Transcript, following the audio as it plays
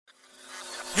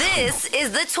This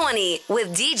is The 20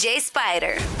 with DJ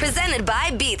Spider, presented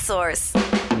by BeatSource.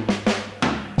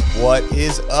 What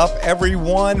is up,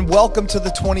 everyone? Welcome to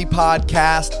The 20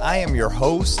 podcast. I am your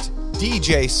host,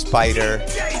 DJ Spider.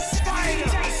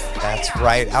 That's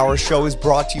right. Our show is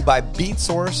brought to you by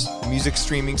BeatSource, a music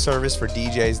streaming service for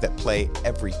DJs that play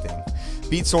everything.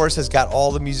 BeatSource has got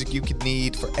all the music you could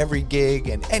need for every gig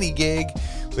and any gig,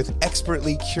 with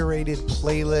expertly curated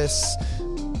playlists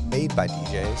made by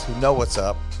DJs who know what's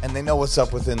up, and they know what's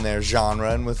up within their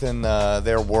genre and within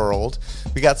their world.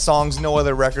 We got songs no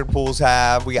other record pools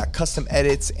have. We got custom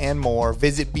edits and more.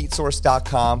 Visit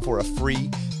beatsource.com for a free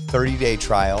 30-day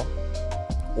trial,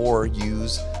 or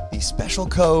use the special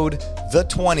code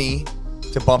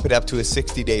THE20 to bump it up to a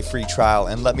 60-day free trial.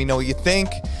 And let me know what you think.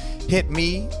 Hit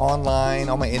me online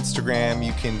on my Instagram.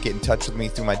 You can get in touch with me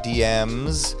through my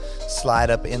DMs. Slide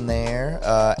up in there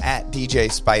at DJ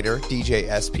Spider, DJ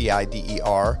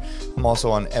S-P-I-D-E-R. I'm also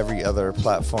on every other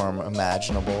platform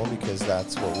imaginable because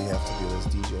that's what we have to do as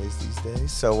DJs these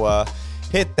days. So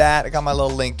hit that. I got my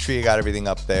little link tree. I got everything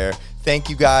up there. Thank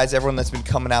you guys, everyone that's been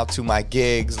coming out to my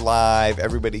gigs live,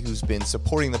 everybody who's been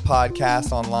supporting the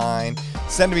podcast online,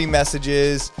 sending me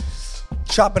messages,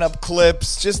 chopping up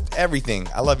clips, just everything.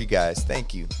 I love you guys.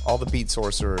 Thank you. All the beat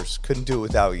sorcerers. Couldn't do it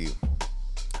without you.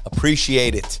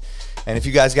 Appreciate it. And if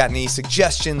you guys got any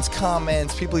suggestions,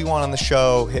 comments, people you want on the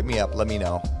show, hit me up. Let me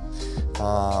know.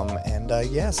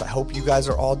 Yes, I hope you guys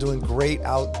are all doing great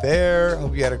out there.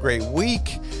 Hope you had a great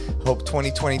week. Hope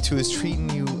 2022 is treating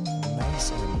you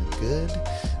nice and good.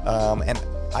 And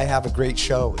I have a great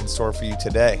show in store for you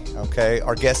today. Okay,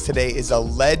 our guest today is a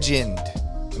legend.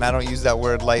 And I don't use that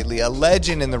word lightly, a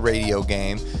legend in the radio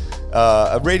game,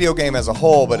 a radio game as a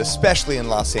whole, but especially in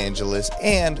Los Angeles,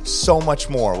 and so much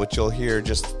more, which you'll hear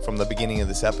just from the beginning of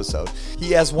this episode.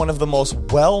 He has one of the most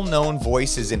well-known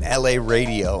voices in LA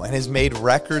radio and has made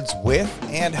records with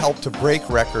and helped to break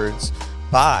records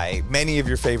by many of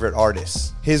your favorite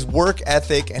artists. His work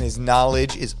ethic and his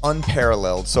knowledge is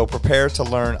unparalleled, so prepare to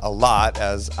learn a lot,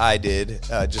 as I did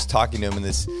just talking to him in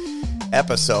this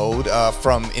episode,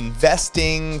 from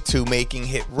investing to making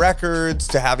hit records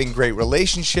to having great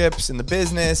relationships in the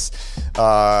business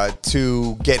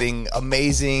to getting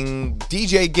amazing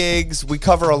DJ gigs. We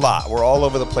cover a lot. We're all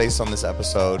over the place on this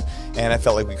episode, and I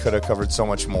felt like we could have covered so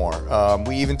much more.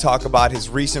 We even talk about his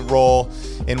recent role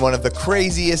in one of the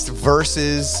craziest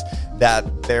verses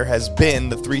that there has been,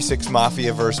 the 3-6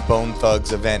 Mafia vs. Bone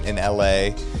Thugs event in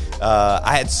LA.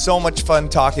 I had so much fun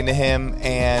talking to him,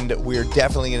 and we're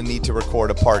definitely going to need to record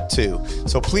a part 2.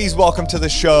 So please welcome to the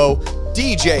show,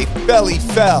 DJ Felli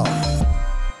Fel.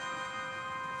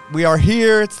 We are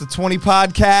here. It's the 20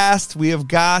 podcast. We have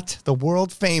got the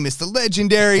world famous, the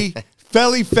legendary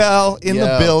Felli Fel in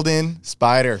the building.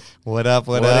 Spider. What up,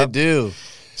 what up? What it do?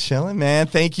 Chilling, man.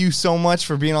 Thank you so much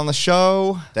for being on the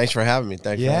show. Thanks for having me.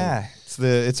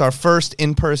 It's our first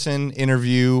in-person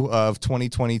interview of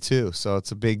 2022, so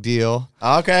it's a big deal.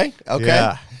 Okay.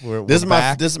 Yeah, we're this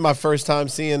back. Is my first time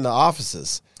seeing the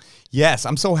offices. Yes,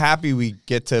 I'm so happy we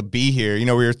get to be here. You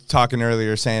know, we were talking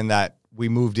earlier saying that we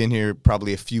moved in here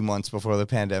probably a few months before the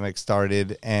pandemic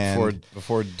started, and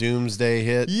before Doomsday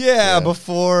hit. Yeah,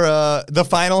 before the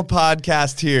final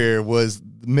podcast here was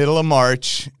middle of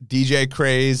March. DJ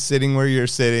Craze sitting where you're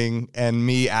sitting, and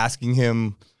me asking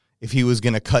him if he was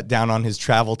going to cut down on his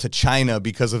travel to China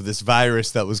because of this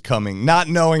virus that was coming, not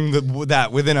knowing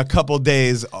that within a couple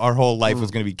days our whole life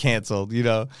was going to be canceled, you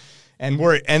know. And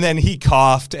then he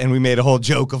coughed, and we made a whole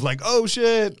joke of like, "Oh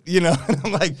shit," you know. And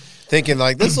I'm like thinking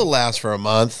like this will last for a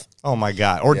month. Oh my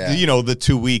god, or you know, the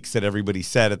 2 weeks that everybody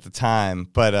said at the time.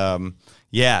 But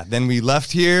then we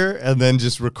left here and then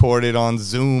just recorded on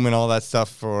Zoom and all that stuff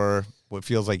for what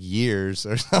feels like years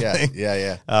or something.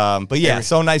 Yeah.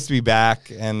 So nice to be back,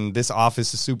 and this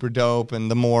office is super dope. And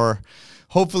the more,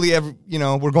 hopefully,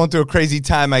 we're going through a crazy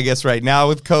time, I guess, right now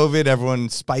with COVID.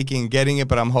 Everyone's spiking, getting it,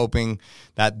 but I'm hoping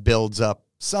that builds up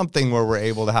something where we're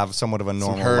able to have somewhat of a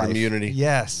normal herd life. Immunity.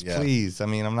 Yes, please. I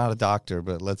mean, I'm not a doctor,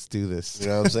 but let's do this. You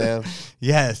know what I'm saying?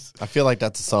 Yes. I feel like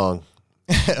that's a song.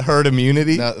 Herd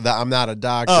immunity? No, I'm not a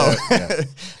doctor. Oh, yeah.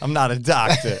 I'm not a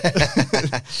doctor.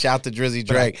 Shout to Drizzy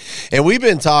Drake. And we've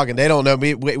been talking. They don't know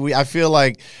me. I feel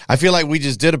like we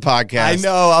just did a podcast. I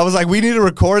know. I was like, we need to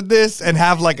record this and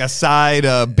have like a side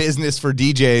business for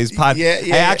DJs.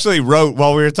 I actually wrote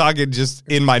while we were talking just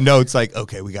in my notes, like,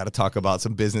 okay, we got to talk about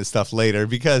some business stuff later,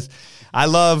 because I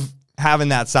love having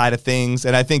that side of things.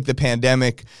 And I think the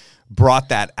pandemic brought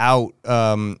that out.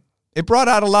 It brought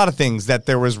out a lot of things, that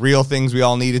there was real things we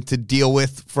all needed to deal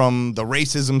with, from the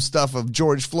racism stuff of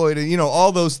George Floyd and,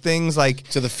 all those things, like,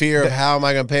 to the fear of how am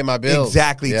I going to pay my bills?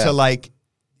 Exactly. Yeah. To like,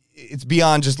 it's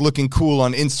beyond just looking cool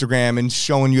on Instagram and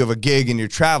showing you have a gig and you're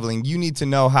traveling. You need to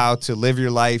know how to live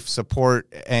your life,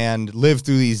 support, and live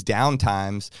through these down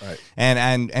times. Right.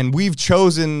 And we've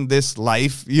chosen this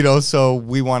life, so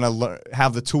we want to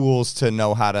have the tools to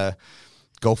know how to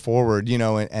go forward,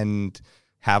 and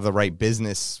have the right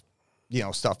business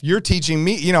stuff. You're teaching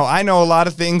me, I know a lot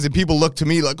of things, and people look to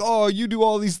me like, oh, you do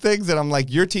all these things. And I'm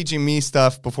like, you're teaching me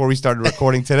stuff before we started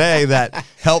recording today that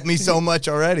helped me so much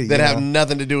already. That have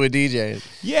nothing to do with DJing.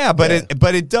 Yeah, but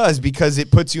it does, because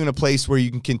it puts you in a place where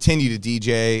you can continue to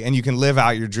DJ and you can live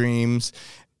out your dreams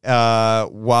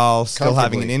while still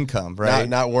having an income, right?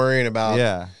 Not worrying about,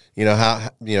 how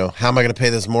am I going to pay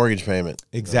this mortgage payment?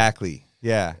 Exactly.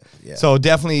 Yeah. So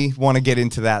definitely want to get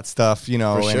into that stuff,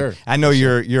 For sure. I know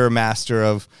you're a master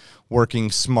of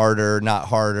working smarter, not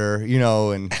harder,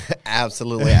 and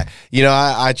absolutely.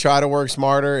 I try to work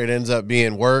smarter. It ends up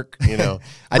being work, I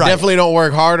Right. definitely don't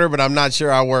work harder, but I'm not sure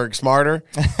I work smarter,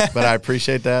 but I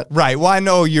appreciate that. Right. Well, I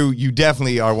know you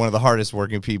definitely are one of the hardest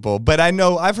working people, but I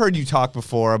know I've heard you talk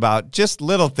before about just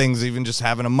little things, even just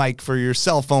having a mic for your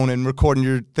cell phone and recording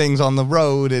your things on the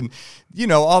road and,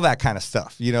 all that kind of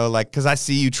stuff, because I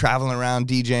see you traveling around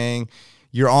DJing.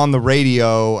 You're on the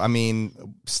radio. I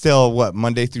mean, still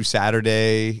Monday through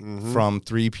Saturday from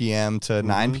 3 p.m. to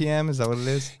 9 p.m. Is that what it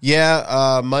is?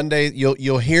 Yeah. Monday,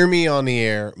 you'll hear me on the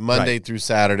air Monday through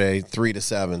Saturday, 3 to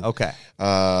 7. Okay.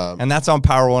 And that's on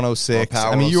Power 106.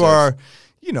 Power I mean, you 106.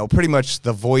 are, pretty much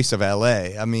the voice of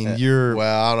LA. I mean, you're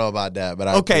well, I don't know about that,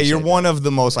 but you're one that. of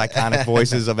the most iconic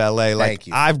voices of LA. Like, Thank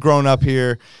you. I've grown up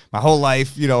here my whole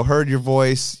life, heard your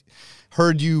voice,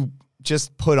 heard you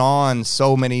just put on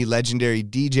so many legendary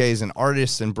DJs and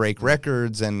artists and break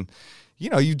records. And,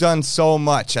 you've done so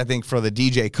much, I think, for the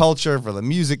DJ culture, for the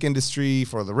music industry,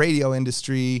 for the radio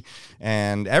industry,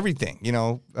 and everything,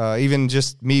 even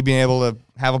just me being able to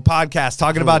have a podcast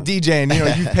talking about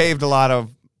DJing, you've paved a lot of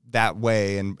that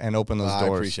way and open those doors.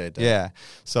 I appreciate that. Yeah.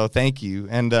 So thank you.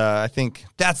 And I think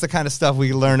that's the kind of stuff we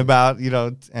can learn about,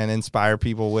 and inspire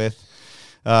people with.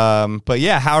 But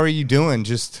yeah, how are you doing?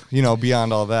 Just,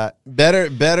 beyond all that. Better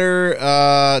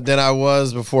than I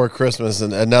was before Christmas.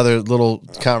 And another little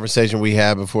conversation we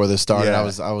had before this started. Yeah.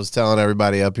 I was telling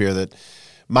everybody up here that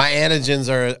my antigens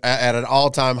are at an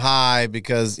all-time high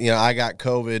because, I got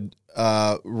COVID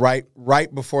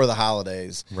right before the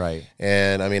holidays. Right.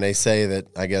 And I mean, they say that,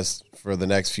 I guess, for the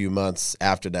next few months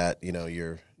after that,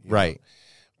 you're right.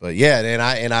 But yeah,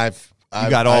 and I've you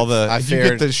got all the. I if you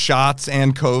get the shots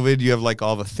and COVID, you have like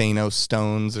all the Thanos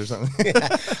stones or something.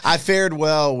 Yeah, I fared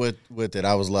well with it.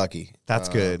 I was lucky. That's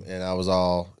good. And I was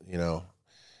all,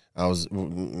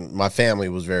 my family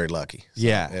was very lucky. So,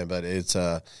 yeah. But it's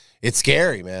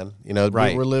scary, man.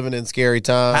 Right. We're living in scary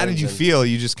times. How did you feel?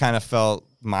 You just kind of felt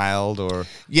mild, or?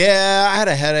 Yeah, I had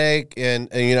a headache and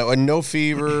no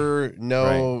fever,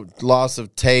 no loss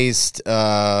of taste.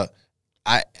 I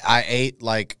ate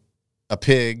like a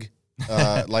pig.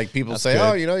 Like people say, good.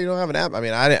 oh, you don't have an app. I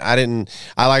mean, I didn't.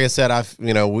 Like I said,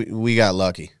 we got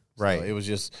lucky. Right. So it was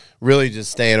just really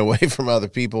just staying away from other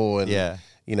people and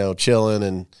chilling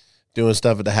and doing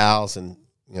stuff at the house, and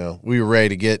we were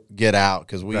ready to get out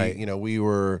because we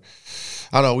were,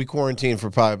 I don't know, we quarantined for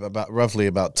probably roughly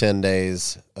about 10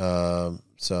 days. But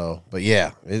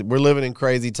yeah, we're living in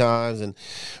crazy times, and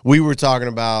we were talking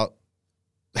about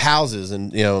houses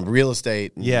and real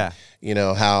estate and,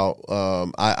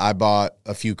 how I bought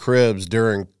a few cribs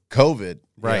during COVID.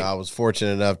 Right. I was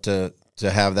fortunate enough to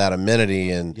have that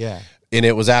amenity, and and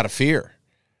it was out of fear.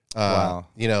 Wow.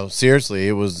 Seriously,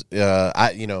 it was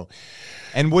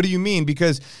And what do you mean?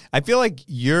 Because I feel like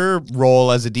your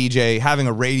role as a DJ, having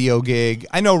a radio gig,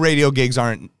 I know radio gigs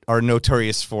are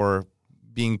notorious for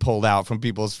being pulled out from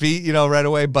people's feet, right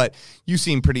away, but you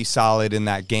seem pretty solid in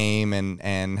that game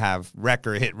and have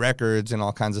hit records and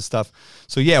all kinds of stuff.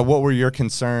 So yeah, what were your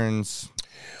concerns?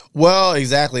 Well,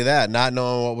 exactly that. Not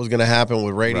knowing what was going to happen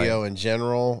with radio in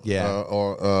general,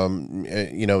 or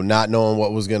not knowing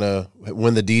what was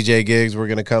when the DJ gigs were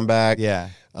going to come back. Yeah.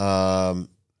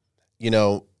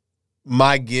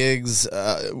 My gigs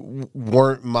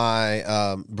weren't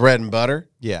my bread and butter.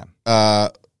 Yeah.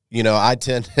 I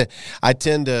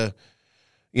tend to,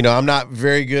 I'm not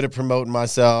very good at promoting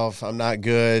myself. I'm not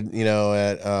good,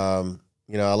 at,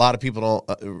 a lot of people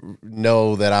don't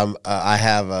know that I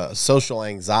have a social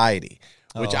anxiety,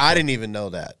 which I didn't even know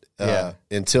that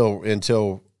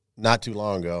until not too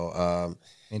long ago.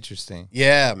 Interesting.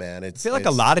 Yeah, man. I feel like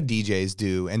a lot of DJs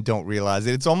do and don't realize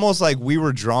it. It's almost like we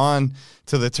were drawn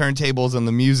to the turntables and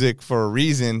the music for a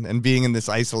reason, and being in this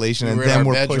isolation, and then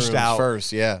we're pushed out first,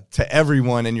 to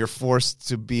everyone, and you're forced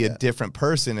to be a different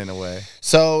person in a way.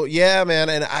 So yeah, man,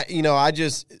 and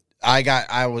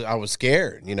I was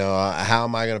scared, how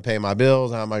am I going to pay my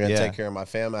bills? How am I going to take care of my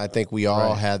family? I think we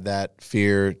all had that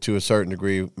fear to a certain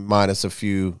degree, minus a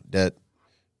few that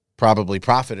probably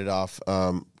profited off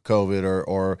COVID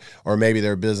or maybe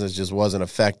their business just wasn't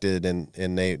affected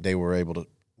and they were able to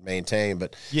maintain.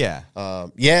 But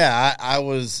I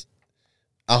was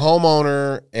a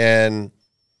homeowner and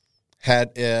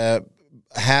had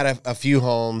a few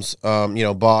homes,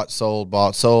 bought,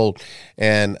 sold.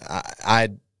 And I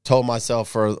told myself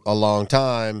for a long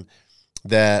time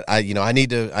that I need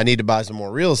to buy some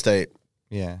more real estate.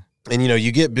 Yeah. And,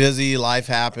 you get busy, life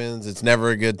happens. It's never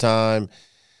a good time.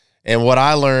 And what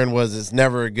I learned was it's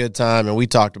never a good time. And we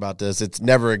talked about this. It's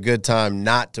never a good time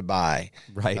not to buy,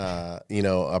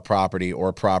 a property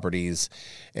or properties.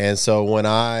 And so when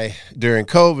during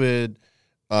COVID,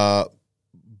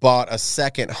 bought a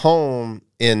second home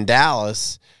in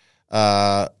Dallas,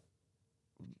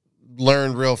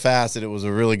 learned real fast that it was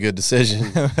a really good decision.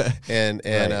 and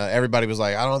everybody was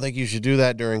like, I don't think you should do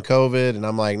that during COVID. And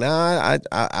I'm like, nah,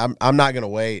 I'm not going to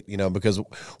wait, because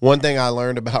one thing I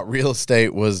learned about real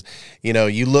estate was,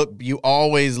 you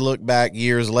always look back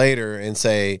years later and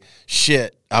say,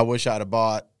 shit, I wish I'd have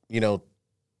bought,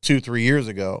 2-3 years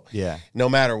ago. Yeah. No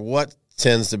matter what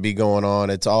tends to be going on,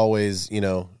 it's always,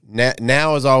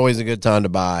 now is always a good time to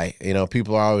buy.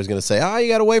 People are always going to say,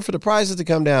 you got to wait for the prices to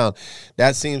come down.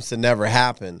 That seems to never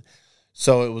happen.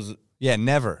 So it was. Yeah,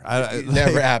 never. It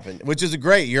never happened, which is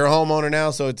great. You're a homeowner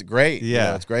now, so it's great.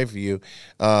 Yeah. It's great for you.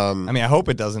 I hope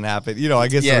it doesn't happen. I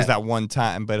guess there was that one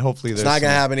time, but hopefully it's not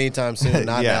going to happen anytime soon,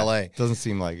 not in L.A. Doesn't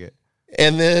seem like it.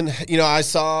 And then, I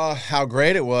saw how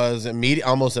great it was,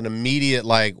 almost an immediate,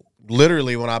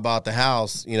 literally when I bought the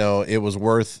house, it was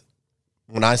worth.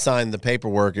 When I signed the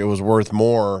paperwork, it was worth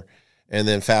more, and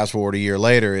then fast forward a year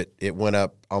later, it went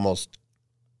up almost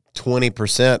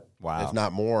 20%, if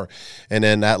not more. And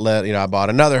then that led, I bought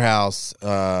another house, in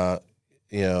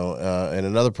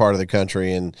another part of the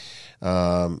country, and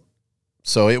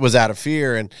so it was out of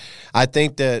fear. And I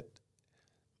think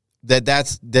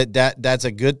that's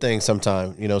a good thing.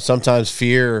 Sometimes, sometimes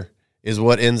fear is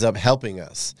what ends up helping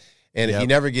us. And if you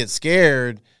never get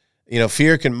scared.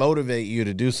 Fear can motivate you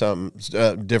to do some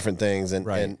different things, and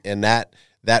that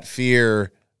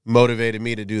fear motivated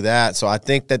me to do that. So I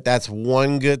think that's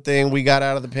one good thing we got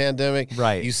out of the pandemic.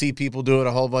 Right. You see people doing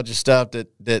a whole bunch of stuff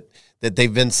that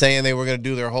they've been saying they were going to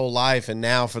do their whole life, and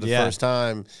now for the first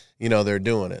time, they're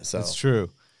doing it. So that's true.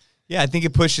 Yeah, I think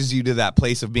it pushes you to that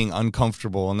place of being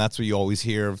uncomfortable, and that's what you always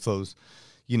hear of those,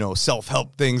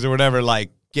 self-help things or whatever.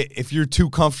 Like, if you're too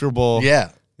comfortable.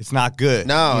 Yeah. It's not good.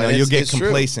 No, you'll get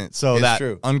complacent. True. So it's that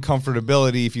true.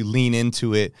 Uncomfortability, if you lean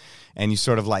into it and you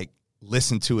sort of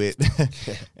listen to it,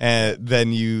 and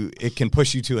then it can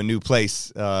push you to a new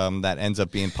place that ends up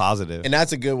being positive. And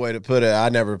that's a good way to put it. I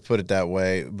never put it that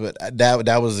way, but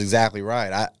that was exactly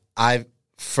right. I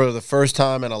for the first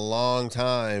time in a long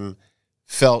time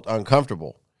felt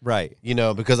uncomfortable. Right.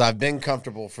 Because I've been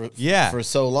comfortable for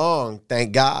so long.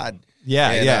 Thank God.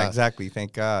 Yeah, exactly.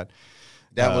 Thank God.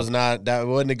 That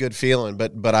wasn't a good feeling,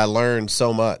 but I learned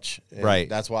so much. Right.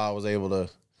 That's why I was able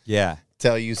to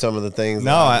tell you some of the things.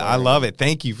 No, I love it.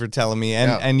 Thank you for telling me.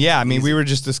 And we were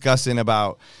just discussing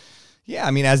about,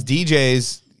 as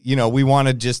DJs, we want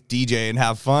to just DJ and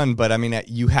have fun, but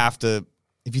you have to,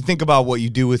 if you think about what you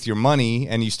do with your money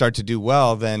and you start to do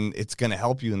well, then it's going to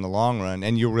help you in the long run,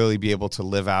 and you'll really be able to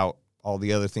live out all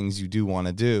the other things you do want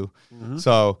to do. Mm-hmm.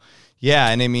 So,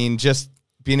 just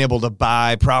being able to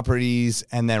buy properties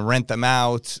and then rent them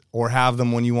out, or have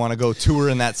them when you want to go tour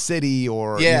in that city,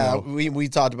 or we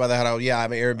talked about that. How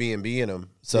I'm Airbnb in them,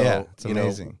 so it's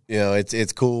amazing.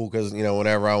 It's cool because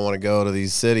whenever I want to go to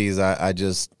these cities, I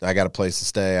got a place to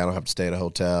stay. I don't have to stay at a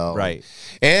hotel, right?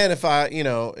 And if I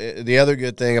the other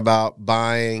good thing about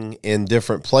buying in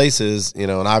different places,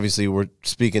 and obviously we're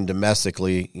speaking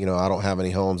domestically. I don't have any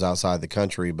homes outside the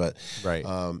country, but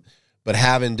right. But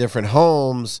having different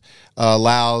homes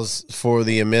allows for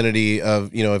the amenity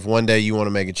of, if one day you want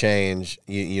to make a change,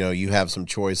 you have some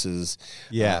choices.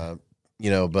 Yeah.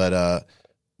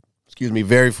 Excuse me,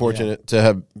 very fortunate to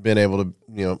have been able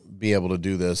to, be able to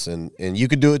do this. And you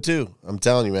could do it too. I'm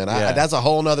telling you, man. That's a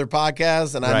whole nother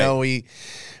podcast. And I know we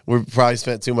probably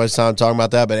spent too much time talking about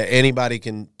that, but anybody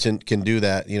can do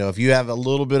that. If you have a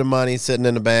little bit of money sitting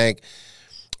in the bank,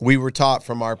 we were taught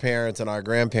from our parents and our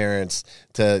grandparents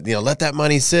to, let that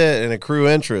money sit and accrue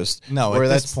interest. No, at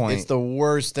this point, it's the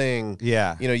worst thing.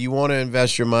 Yeah. You want to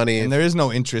invest your money. And there is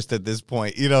no interest at this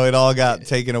point. It all got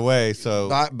taken away.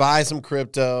 So buy some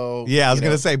crypto. Yeah, I was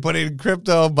going to say, put it in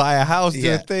crypto, buy a house,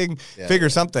 do a thing, figure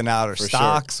something out, or for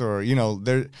stocks, or,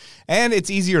 there. And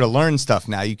it's easier to learn stuff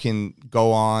now. You can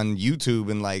go on YouTube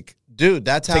and dude,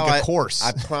 that's take how a course.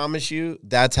 I promise you,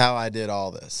 that's how I did all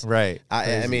this. Right.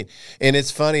 I mean, and it's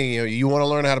funny, you want to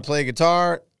learn how to play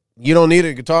guitar, you don't need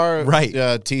a guitar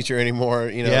teacher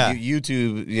anymore.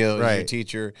 YouTube, is your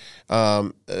teacher.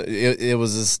 It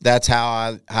was that's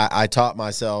how I taught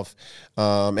myself.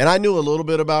 And I knew a little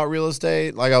bit about real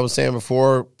estate, like I was saying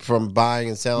before, from buying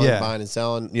and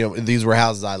selling. These were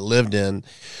houses I lived in,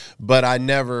 but I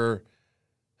never,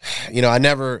 you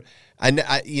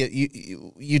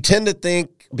tend to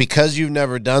think because you've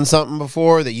never done something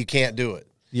before that you can't do it.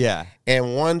 Yeah.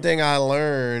 And one thing I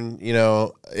learned,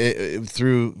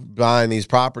 through buying these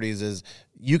properties is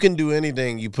you can do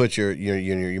anything you put your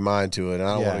mind to it. And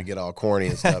I don't want to get all corny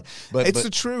and stuff, but it's the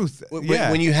truth.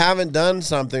 When you haven't done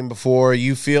something before,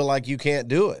 you feel like you can't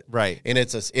do it, right? And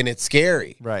it's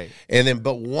scary, right?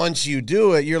 But once you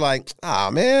do it, you're like,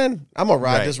 man, I'm gonna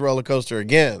ride this roller coaster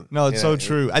again. No, it's so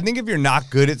true. I think if you're not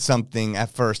good at something at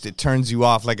first, it turns you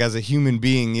off, like as a human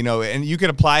being, and you can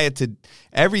apply it to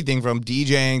everything from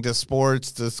DJing to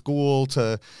sports to school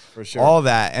to all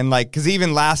that. And because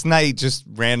even last night, just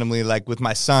randomly, with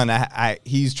my son,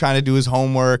 he's trying to do his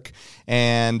homework,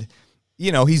 and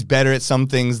he's better at some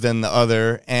things than the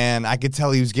other, and I could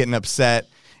tell he was getting upset,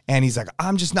 and he's like,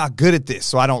 I'm just not good at this,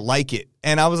 so I don't like it.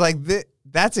 And I was like,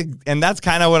 that's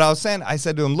kind of what I was saying. I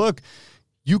said to him, look,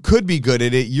 you could be good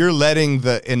at it. You're letting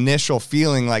the initial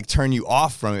feeling turn you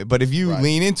off from it. But if you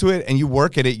lean into it and you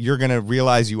work at it, you're going to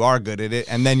realize you are good at it,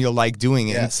 and then you'll like doing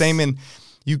it. Yes. And same in,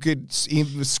 you could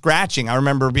scratching. I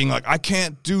remember being like, I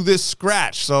can't do this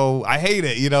scratch, so I hate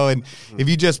it, and if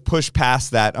you just push past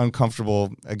that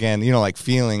uncomfortable, again,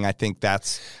 feeling, I think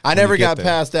that's... I never got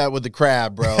past that with the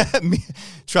crab, bro.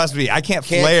 Trust me, I can't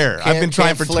flare. I've been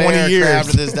trying for 20 years. Crab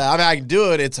to this day. I mean, I can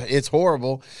do it. It's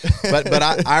horrible.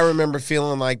 But I remember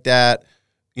feeling like that.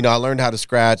 I learned how to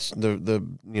scratch the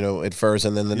at first,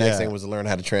 and then the next thing was to learn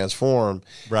how to transform.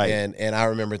 Right. And I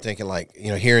remember thinking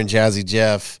hearing Jazzy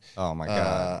Jeff. Oh my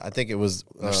God. I think it was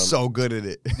They're so good at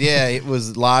it. Yeah, it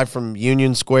was live from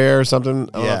Union Square or something.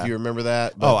 I don't know if you remember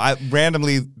that. But. I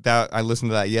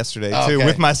listened to that yesterday too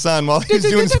with my son while he was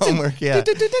doing his homework. Yeah.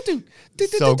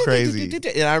 So crazy.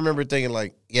 And I remember thinking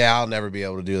I'll never be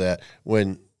able to do that.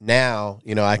 When now,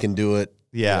 I can do it.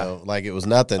 Yeah, like it was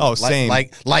nothing. Oh, same.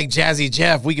 Like Jazzy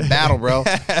Jeff, we can battle, bro.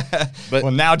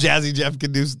 But now Jazzy Jeff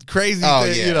can do crazy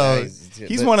things. Yeah,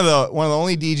 he's one of the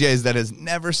only DJs that has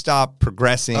never stopped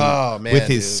progressing with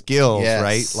his skills,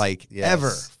 right?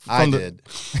 Ever. I did.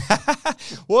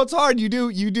 Well, it's hard. You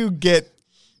do get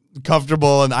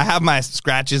comfortable, and I have my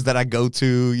scratches that I go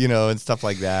to, and stuff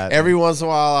like that. Every once in a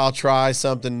while I'll try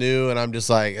something new, and I'm just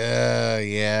like, I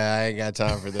ain't got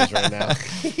time for this right now.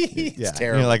 It's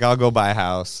terrible. I'll go buy a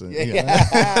house. And,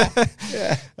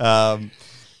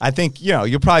 I think,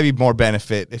 you'll probably be more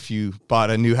benefit if you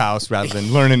bought a new house rather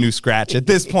than learn a new scratch at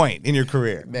this point in your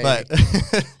career. Maybe.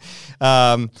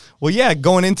 But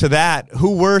going into that,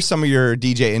 who were some of your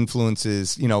DJ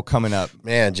influences, coming up?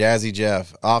 Man, Jazzy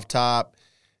Jeff. Off top,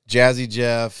 Jazzy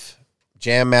Jeff,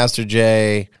 Jam Master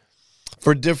Jay,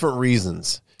 for different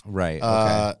reasons. Right.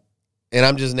 Okay. And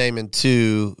I'm just naming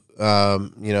two.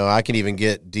 I can even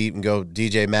get deep and go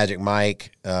DJ Magic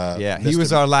Mike. He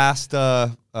was our last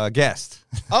guest.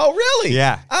 Oh, really?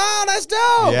 Yeah. Oh, that's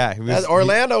dope. Yeah.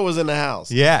 Orlando was in the house.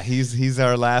 Yeah, he's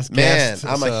our last guest.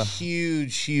 Man, I'm a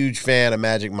huge fan of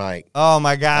Magic Mike. Oh,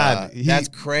 my God. That's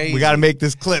crazy. We got to make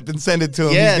this clip and send it to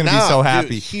him. He's going to be so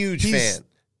happy. Dude, huge fan.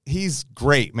 He's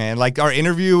great, man. Our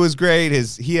interview was great.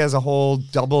 He has a whole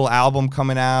double album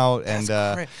coming out, and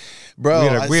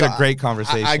bro, we had a great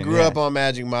conversation. I grew up on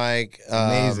Magic Mike.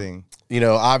 Amazing.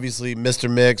 Obviously Mr.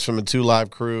 Mix from the 2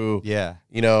 Live Crew. Yeah.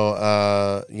 I'm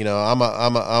an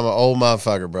old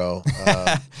motherfucker, bro.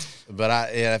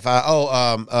 But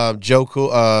Joe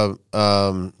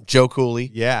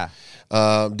Cooley. Yeah.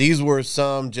 These were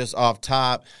some just off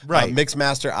top. Right.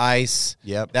 Mixmaster Ice.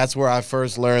 Yep. That's where I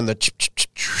first learned the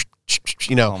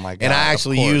Oh my God. And I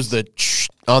actually used the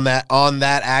on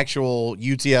that actual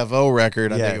UTFO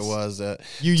record. I think it was.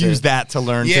 You used that to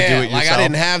learn to do it yourself. I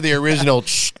didn't have the original, on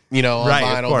right,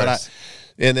 vinyl. Of course.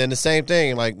 And then the same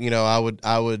thing, I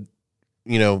would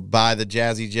buy the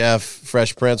Jazzy Jeff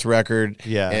Fresh Prince record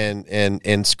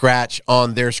and scratch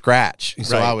on their scratch.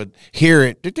 So I would hear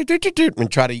it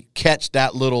and try to catch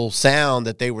that little sound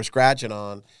that they were scratching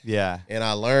on. Yeah. And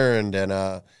I learned.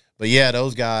 And but yeah,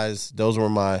 those guys, those were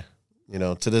my,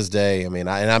 to this day. I mean,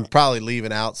 I'm probably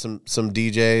leaving out some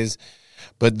DJs.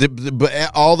 But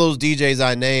all those DJs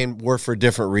I named were for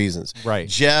different reasons. Right.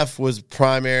 Jeff was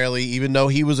primarily, even though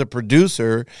he was a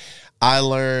producer, I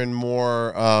learned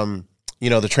more,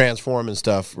 the transforming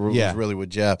stuff was really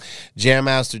with Jeff. Jam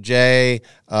Master Jay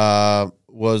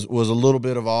was a little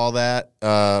bit of all that,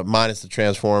 minus the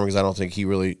transforming, because I don't think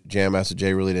Jam Master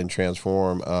Jay really didn't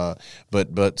transform.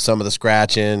 But some of the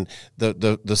scratching,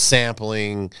 the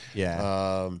sampling,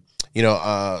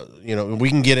 we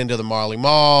can get into the Marley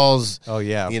Malls. Oh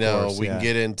yeah, of course, we can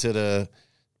get into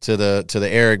the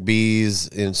Eric B's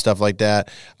and stuff like that.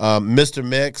 Mr.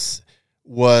 Mix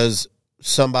was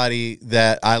somebody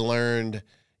that I learned.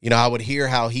 I would hear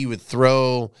how he would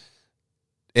throw,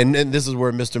 and this is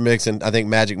where Mr. Mix and I think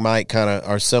Magic Mike kind of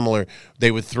are similar.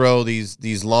 They would throw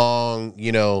these long,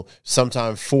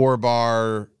 sometimes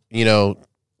 4-bar,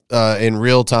 in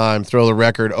real time, throw the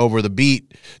record over the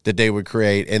beat that they would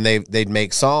create, and they'd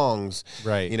make songs.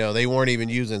 Right. They weren't even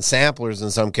using samplers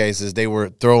in some cases. They were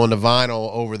throwing the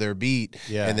vinyl over their beat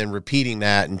and then repeating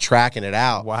that and tracking it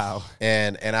out. Wow.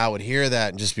 And I would hear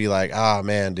that and just be like, oh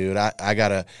man, dude, I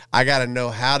gotta know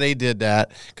how they did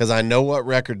that, because I know what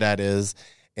record that is.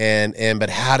 But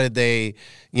how did they,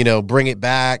 bring it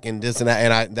back and this and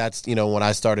that? And that's when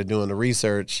I started doing the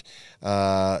research,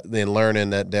 then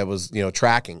learning that was,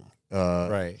 tracking,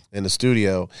 right, in the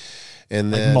studio,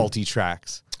 and then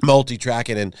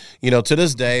multi-tracking. And, to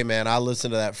this day, man, I listen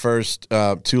to that first,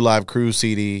 2 Live Crew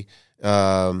CD,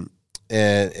 and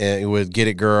with Get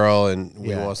It Girl and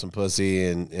We Want Some Pussy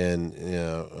and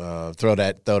Throw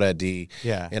That D.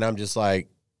 Yeah. And I'm just like,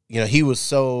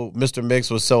 Mr. Mix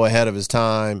was so ahead of his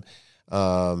time.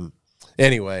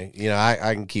 Anyway,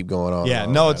 I can keep going on. Yeah,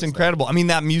 no, it's incredible. I mean,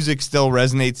 that music still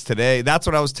resonates today. That's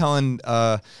what I was telling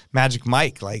Magic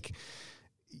Mike. Like,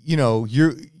 you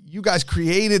guys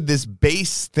created this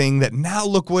bass thing that now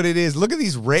look what it is. Look at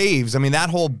these raves. I mean, that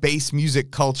whole bass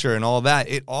music culture and all that,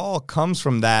 it all comes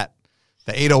from the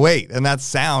 808 and that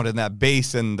sound and that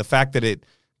bass and the fact that it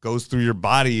goes through your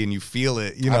body and you feel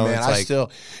it, growing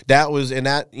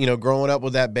up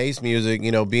with that bass music,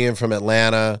 being from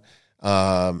Atlanta,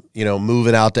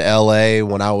 moving out to LA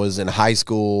when I was in high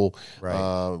school,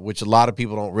 right. Which a lot of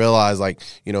people don't realize,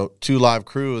 2 Live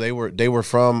Crew, they were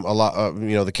from a lot,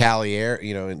 the Cali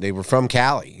area, they were from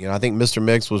Cali. I think Mr.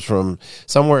 Mix was from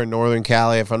somewhere in Northern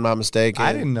Cali, if I'm not mistaken.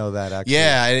 I didn't know that, actually.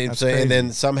 Yeah. And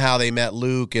then somehow they met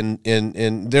Luke and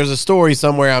there's a story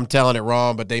somewhere, I'm telling it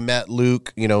wrong, but they met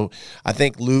Luke, I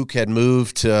think Luke had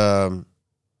moved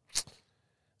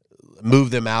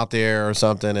them out there or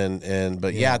something,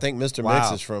 but I think Mr.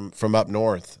 Mix is from up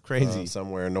north, crazy,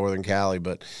 somewhere in Northern Cali.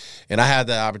 And I had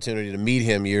the opportunity to meet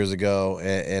him years ago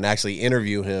and actually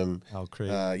interview him. Oh,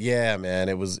 crazy! Yeah, man,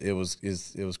 it was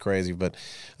crazy. But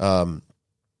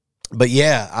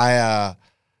yeah,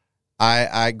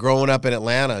 I growing up in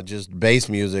Atlanta, just bass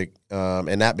music,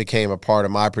 and that became a part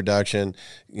of my production.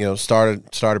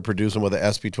 Started producing with the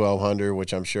SP1200,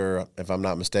 which I'm sure, if I'm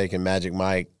not mistaken, Magic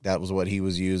Mike, that was what he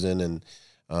was using, and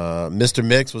Mr.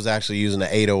 Mix was actually using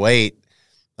the 808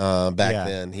 back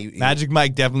then. Magic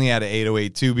Mike definitely had an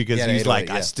 808 too, because he's like,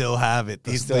 I still have it.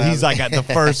 He's like at the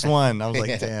first one. I was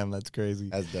like, damn, that's crazy.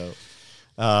 That's dope.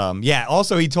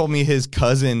 Also, he told me his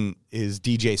cousin is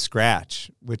DJ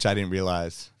Scratch, which I didn't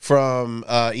realize. From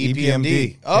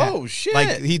EPMD. Oh, shit.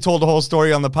 Like, he told the whole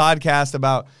story on the podcast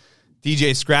about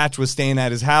DJ Scratch was staying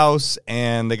at his house,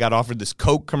 and they got offered this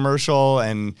Coke commercial,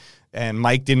 and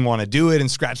Mike didn't want to do it, and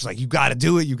Scratch was like, you got to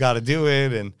do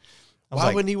it, And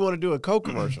why wouldn't he want to do a Coke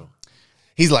commercial?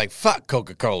 He's like, fuck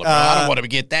Coca-Cola, bro. I don't want to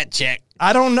get that check.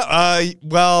 I don't know.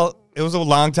 Well, it was a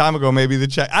long time ago, maybe the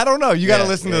check. I don't know. You got to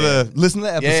listen to the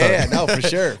episode. Yeah, no, for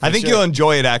sure. I think you'll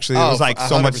enjoy it, actually. There was like 100%.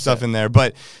 So much stuff in there.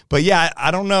 But yeah,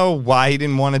 I don't know why he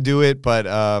didn't want to do it, but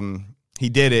he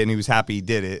did it, and he was happy he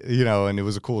did it, and it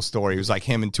was a cool story. It was like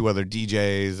him and 2 other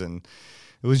DJs, and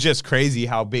it was just crazy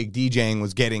how big DJing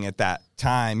was getting at that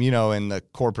time, and the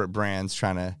corporate brands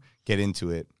trying to get into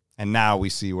it. And now we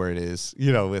see where it is,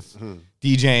 with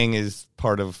DJing is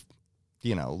part of,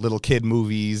 little kid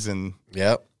movies and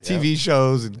TV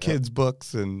shows and kids'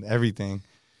 books and everyting.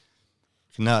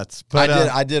 It's nuts. But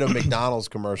I did a McDonald's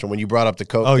commercial when you brought up the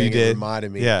Coke thing. You did? It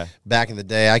reminded me. Yeah. Back in the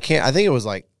day, I think it was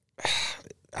like,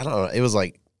 I don't know, it was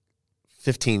like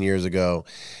 15 years ago,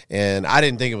 and I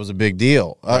didn't think it was a big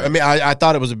deal. I mean, I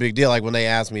thought it was a big deal. Like when they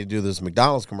asked me to do this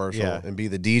McDonald's commercial and be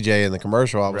the DJ in the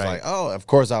commercial, I was like, oh, of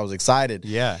course I was excited.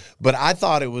 Yeah. But I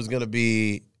thought it was going to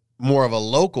be more of a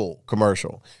local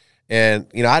commercial. And,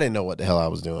 I didn't know what the hell I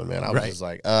was doing, man. I was just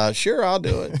like, sure, I'll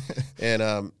do it.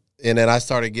 And then I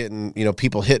started getting,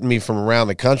 people hitting me from around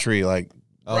the country like,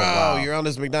 bro, you're on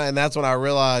this McDonald's. And that's when I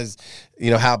realized,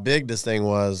 how big this thing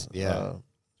was. Yeah.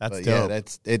 That's dope. Yeah,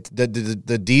 it's the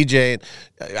DJ.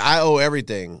 I owe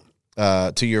everything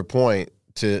to your point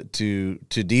to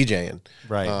DJing.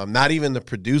 Right. Not even the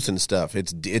producing stuff.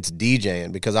 It's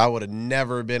DJing, because I would have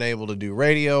never been able to do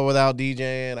radio without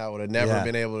DJing. I would have never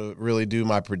been able to really do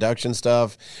my production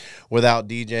stuff without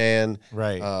DJing.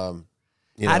 Right.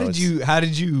 How did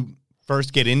you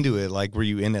first get into it? Like, were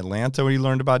you in Atlanta when you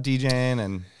learned about DJing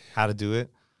and how to do it?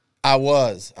 I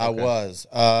was.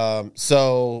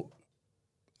 So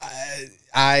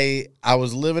I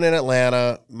was living in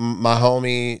Atlanta. My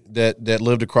homie that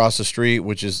lived across the street,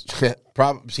 which is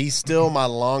he's still my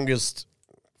longest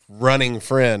running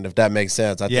friend, if that makes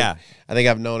sense. I think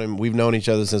I've known him. We've known each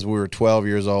other since we were 12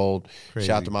 years old. Crazy.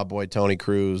 Shout out to my boy Tony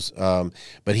Cruz.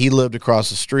 But he lived across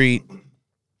the street,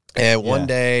 and one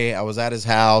day I was at his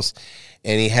house,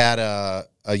 and he had a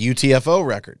UTFO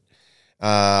record.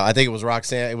 I think it was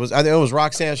Roxanne. It was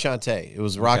Roxanne Shante. It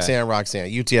was Roxanne.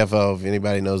 UTFO. If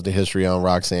anybody knows the history on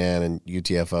Roxanne and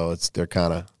UTFO, they're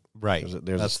kind of right.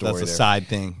 There's a story. That's a there. Side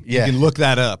thing. Yeah, you can look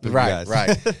that up. Right.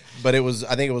 But I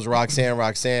think it was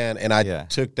Roxanne, and I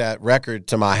took that record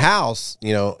to my house.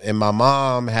 And my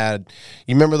mom had.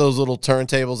 You remember those little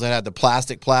turntables that had the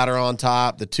plastic platter on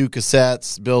top, the 2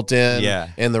 cassettes built in,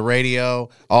 and the radio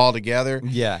all together.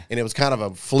 Yeah, and it was kind of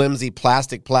a flimsy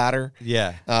plastic platter.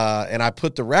 Yeah, and I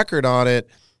put the record on it.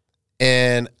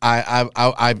 And I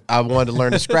wanted to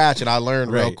learn to scratch, and I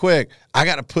learned real quick. I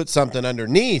got to put something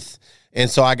underneath. And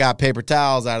so I got paper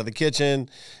towels out of the kitchen,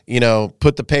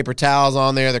 put the paper towels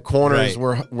on there. The corners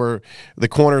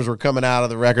were coming out of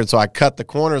the record, so I cut the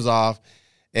corners off.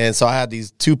 And so I had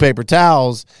these 2 paper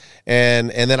towels, and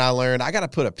then I learned I got to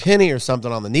put a penny or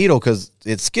something on the needle because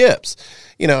it skips,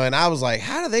 and I was like,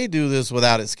 how do they do this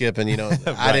without it skipping?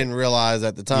 I didn't realize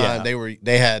at the time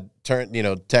they had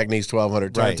Technics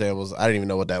 1200 turntables. I didn't even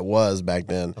know what that was back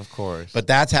then. Of course. But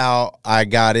that's how I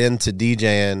got into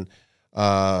DJing.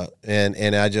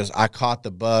 And I caught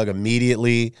the bug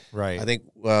immediately. Right. I think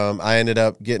I ended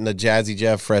up getting a Jazzy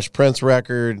Jeff Fresh Prince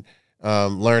record,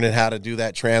 learning how to do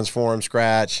that transform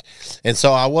scratch. And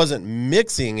so I wasn't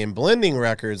mixing and blending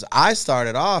records. I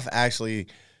started off actually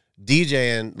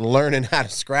DJing, learning how to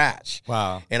scratch.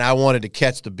 Wow. And I wanted to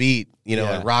catch the beat,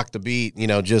 and rock the beat,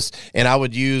 and I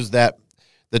would use that.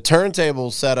 The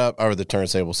turntable setup, the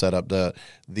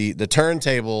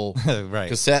turntable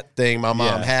cassette thing my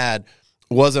mom had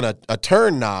wasn't a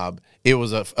turn knob. It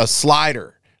was a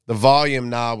slider. The volume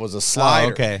knob was a slider.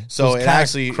 Oh, okay. So it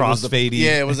actually crossfadey.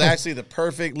 It was actually the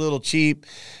perfect little cheap,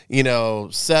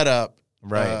 setup.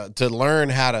 To learn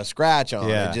how to scratch on.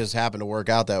 It just happened to work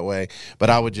out that way. But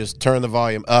I would just turn the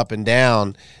volume up and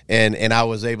down, and I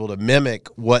was able to mimic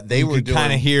what they were doing. You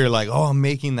kind of hear like, oh, I'm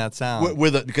making that sound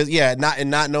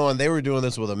not knowing they were doing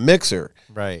this with a mixer.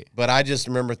 Right. But I just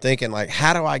remember thinking like,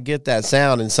 how do I get that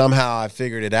sound? And somehow I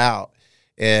figured it out.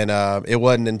 And it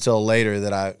wasn't until later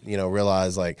that I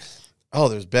realized like, oh,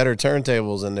 there's better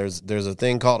turntables, and there's a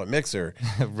thing called a mixer.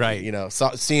 Right.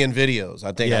 Seeing videos.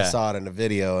 I think I saw it in a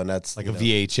video, and that's like a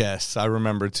VHS. I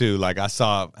remember too. Like I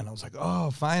saw it, and I was like,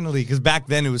 oh, finally. Because back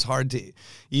then it was hard to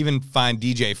even find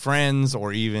DJ friends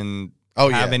or even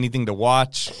have anything to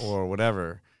watch or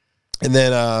whatever. And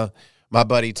then my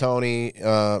buddy Tony,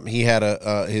 he had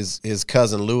his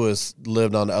cousin Lewis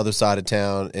lived on the other side of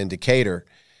town in Decatur,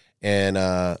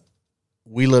 and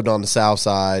we lived on the south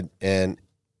side, and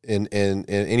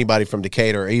anybody from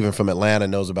Decatur or even from Atlanta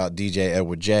knows about DJ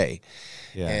Edward J.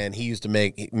 Yeah. And he used to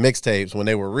make mixtapes when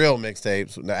they were real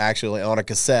mixtapes, actually on a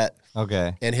cassette.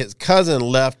 Okay. And his cousin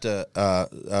left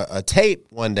a tape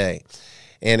one day,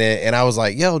 and I was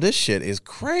like, "Yo, this shit is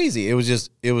crazy." It was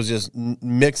just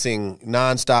mixing,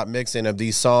 nonstop mixing of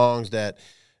these songs that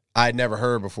I'd never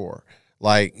heard before,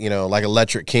 like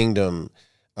Electric Kingdom.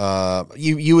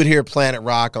 You would hear Planet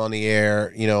Rock on the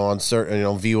air, on certain,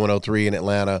 V103 in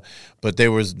Atlanta, but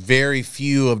there was very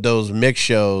few of those mix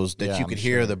shows that you could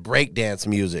hear the breakdance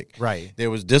music. Right.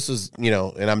 This is,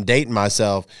 and I'm dating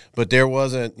myself, but there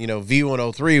wasn't,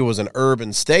 V103 was an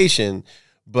urban station,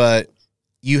 but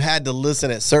you had to listen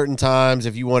at certain times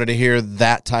if you wanted to hear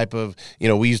that type of,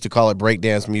 we used to call it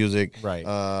breakdance music. Right.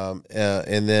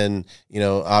 And then,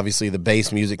 obviously the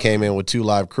bass music came in with 2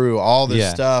 Live Crew. All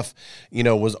this stuff,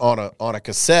 was on a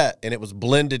cassette, and it was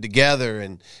blended together,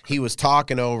 and he was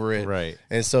talking over it. Right.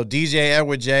 And so DJ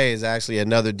Edward J is actually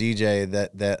another DJ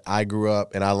that I grew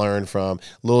up and I learned from.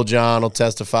 Lil Jon will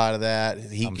testify to that.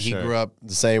 He grew up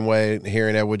the same way,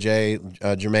 hearing Edward J,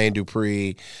 Jermaine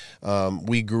Dupri.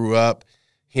 We grew up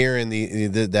hearing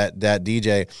that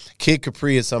DJ. Kid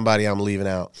Capri is somebody I'm leaving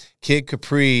out. Kid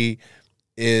Capri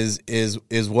is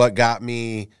what got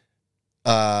me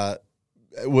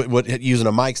using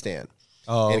a mic stand.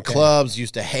 Oh, okay. And clubs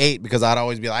used to hate because I'd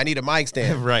always be like, I need a mic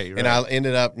stand. Right. And I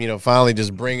ended up, finally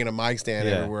just bringing a mic stand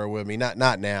everywhere with me.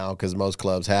 Not now, because most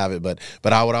clubs have it, but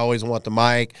I would always want the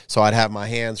mic, so I'd have my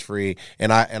hands free,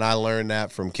 and I learned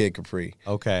that from Kid Capri.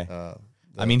 Okay.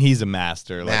 I mean, he's a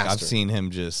master. Like, I've seen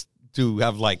him just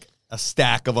have like a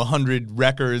stack of 100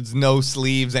 records, no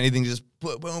sleeves, anything, just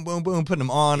boom, boom, boom, putting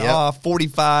them on, off,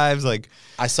 45s. Like,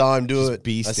 I saw him do it.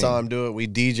 Beasting. I saw him do it. We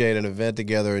DJ'd an event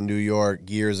together in New York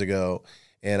years ago,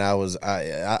 and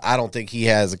I don't think he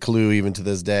has a clue even to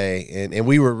this day. And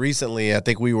we were recently, I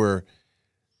think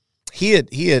he had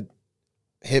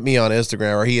hit me on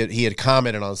Instagram, or he had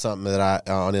commented on something that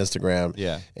on Instagram.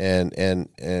 Yeah.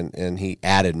 And he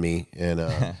added me,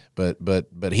 and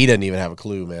but he didn't even have a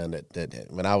clue, man,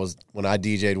 that when I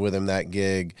DJ'd with him that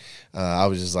gig, I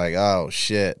was just like, oh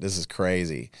shit, this is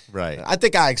crazy. Right. I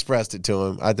think I expressed it to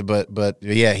him. But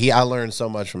yeah, I learned so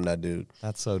much from that dude.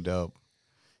 That's so dope.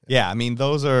 Yeah, I mean,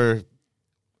 those are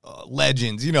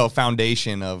legends,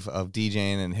 foundation of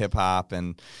DJing and hip hop,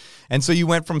 and so you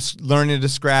went from learning to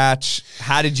scratch.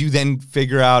 How did you then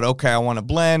figure out, okay, I want to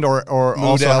blend, or moved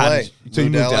also to LA. So you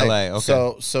moved to LA.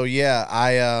 Okay. So yeah,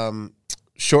 I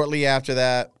shortly after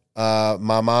that,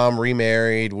 my mom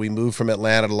remarried. We moved from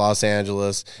Atlanta to Los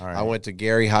Angeles. All right. I went to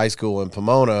Gary High School in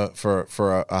Pomona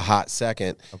for a hot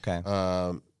second. Okay.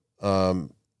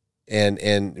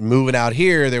 And moving out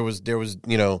here, there was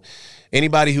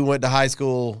anybody who went to high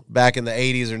school back in the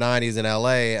 80s or 90s in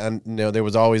LA, and there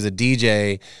was always a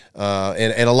DJ,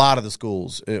 and a lot of the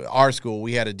schools. Our school,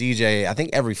 we had a DJ, I think,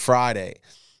 every Friday.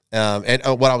 And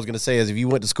what I was going to say is, if you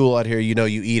went to school out here, you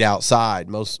eat outside.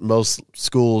 Most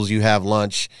schools, you have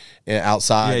lunch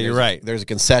outside. Yeah, you're right. There's a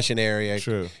concession area.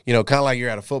 True. Kind of like you're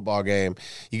at a football game.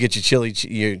 You get your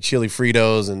chili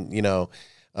Fritos, and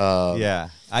yeah,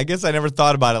 I guess I never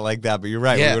thought about it like that, but you're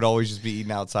right. Yeah. We would always just be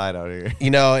eating outside out here.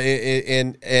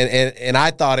 And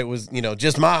I thought it was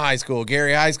just my high school,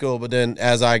 Gary High School. But then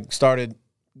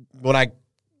when I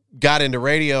got into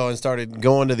radio and started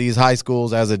going to these high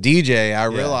schools as a DJ, I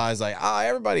realized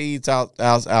everybody eats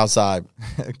outside.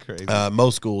 Crazy.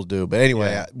 Most schools do, but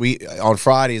anyway, we on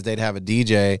Fridays they'd have a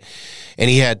DJ, and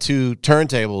he had 2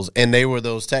 turntables, and they were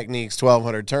those Technics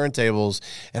 1200 turntables,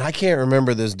 and I can't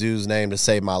remember this dude's name to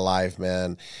save my life,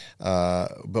 man.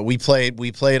 But we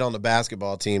played on the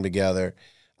basketball team together.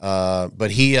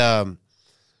 But he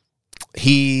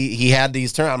had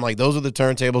these I'm like, those are the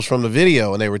turntables from the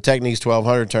video, and they were Technics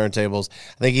 1200 turntables.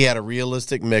 I think he had a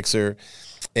realistic mixer,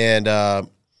 and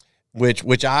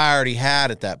which I already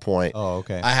had at that point. Oh,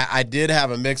 okay. I did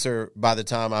have a mixer by the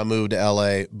time I moved to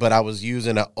LA, but I was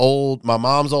using my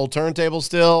mom's old turntable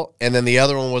still, and then the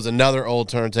other one was another old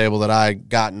turntable that I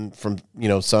gotten from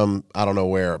some, I don't know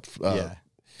where.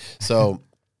 So,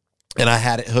 and I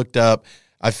had it hooked up.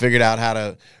 I figured out how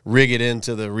to rig it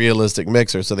into the realistic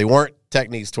mixer, so they weren't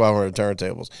Technics 1200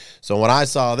 turntables. So when I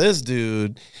saw this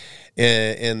dude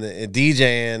in the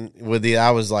DJing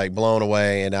I was like blown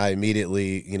away, and I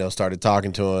immediately started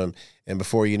talking to him. And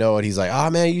before you know it, he's like, "Oh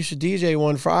man, you should DJ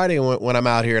one Friday when I'm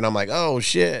out here." And I'm like, "Oh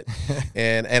shit!"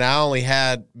 and I only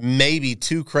had maybe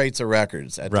 2 crates of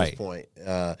records at this point.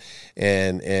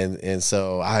 And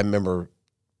so I remember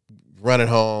running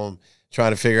home,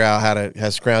 trying to figure out how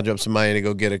to scrounge up some money to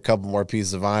go get a couple more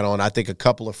pieces of vinyl. And I think a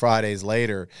couple of Fridays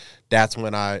later, that's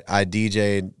when I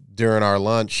DJ'd during our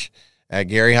lunch at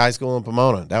Gary High School in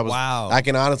Pomona. That was, wow. I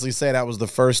can honestly say that was the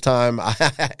first time I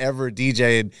ever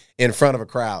DJ'd in front of a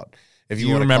crowd. If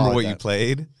you remember what you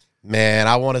played? Man,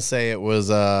 I want to say it was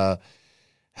like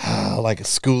a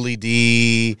Schoolie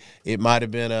D. It might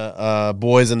have been a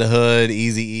Boys in the Hood,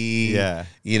 Eazy-E. Yeah.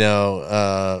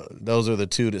 Those are the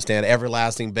 2 that stand.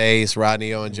 Everlasting Bass,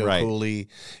 Rodney O and Joe Cooley.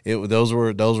 Those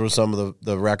were some of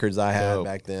the records I had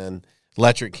back then.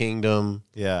 Electric Kingdom.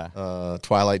 Yeah.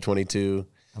 Twilight 22.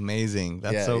 Amazing.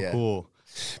 That's cool.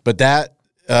 But that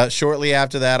shortly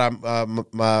after that,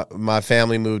 my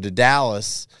family moved to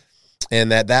Dallas,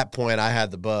 and at that point I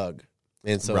had the bug.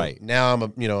 And so now I'm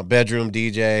a bedroom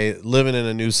DJ living in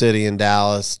a new city in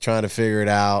Dallas, trying to figure it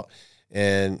out,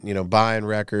 and buying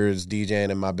records, DJing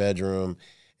in my bedroom,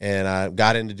 and I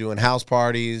got into doing house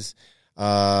parties.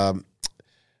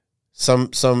 Some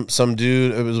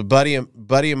dude, it was a buddy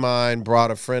of mine,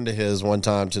 brought a friend of his one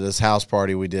time to this house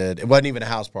party we did. It wasn't even a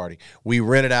house party. We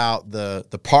rented out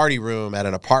the party room at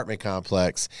an apartment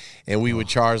complex, and we would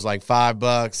charge like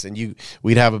 $5, and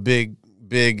we'd have a big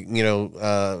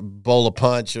bowl of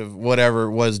punch of whatever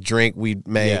it was drink we'd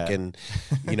make, and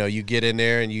you get in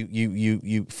there and you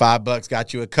 $5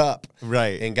 got you a cup,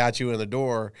 and got you in the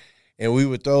door, and we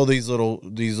would throw these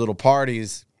little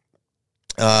parties.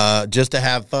 Just to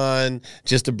have fun,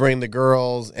 just to bring the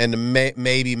girls, and to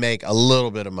maybe make a little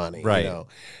bit of money,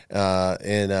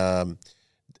 and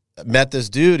met this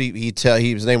dude.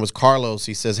 His name was Carlos.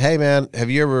 He says, "Hey man,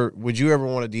 would you ever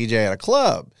want to DJ at a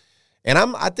club?" And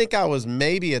I think I was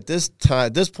maybe at this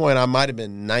point I might have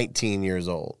been 19 years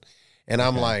old. And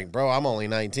I'm like, bro, I'm only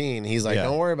 19. He's like,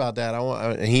 don't worry about that.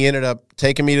 And he ended up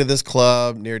taking me to this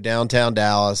club near downtown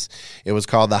Dallas. It was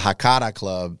called the Hakata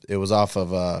Club. It was off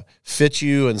of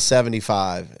Fitzhugh and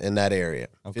 75 in that area.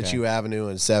 Fitzhugh Avenue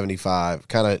and 75,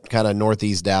 kind of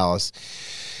northeast Dallas.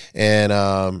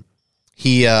 And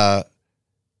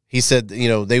he said,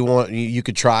 they want you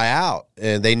could try out,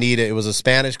 and they needed. It was a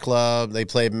Spanish club. They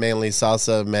played mainly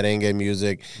salsa, merengue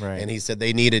music, and he said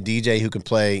they need a DJ who can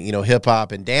play, hip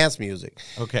hop and dance music.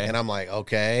 Okay, and I'm like,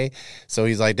 okay. So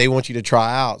he's like, they want you to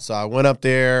try out. So I went up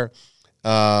there,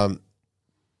 played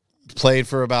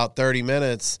for about 30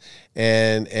 minutes,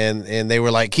 and they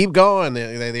were like, keep going.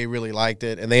 They really liked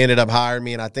it, and they ended up hiring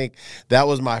me. And I think that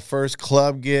was my first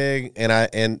club gig,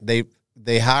 and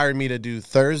they hired me to do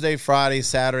Thursday, Friday,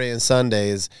 Saturday, and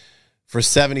Sundays for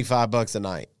 $75 a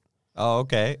night. Oh,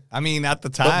 okay. I mean, at the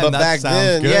time, but that back sounds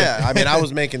then, good. I mean, I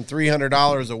was making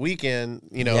 $300 a weekend.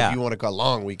 If you want to call a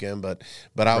long weekend, but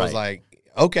I was like,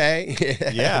 okay,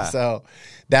 So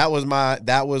that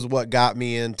was what got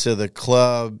me into the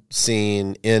club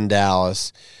scene in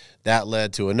Dallas. That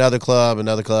led to another club.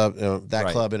 That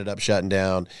club ended up shutting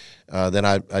down. Then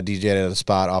I DJed at a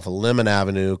spot off of Lemon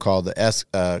Avenue called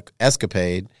the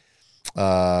Escapade.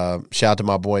 Shout out to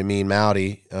my boy Mean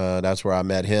Mowdy. That's where I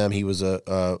met him. He was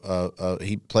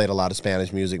he played a lot of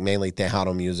Spanish music, mainly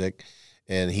Tejano music,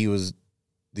 and he was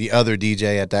the other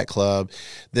DJ at that club.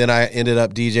 Then I ended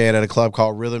up DJing at a club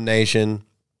called Rhythm Nation.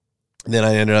 Then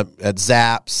I ended up at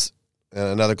Zaps,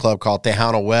 another club called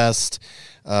Tejano West.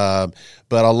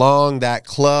 But along that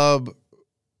club,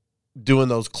 doing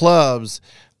those clubs,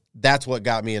 that's what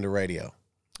got me into radio.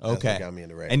 Okay.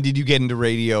 And did you get into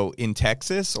radio in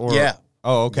Texas? Or? Yeah.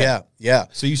 Oh, okay. Yeah.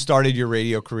 So you started your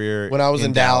radio career when I was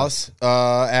in Dallas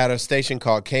at a station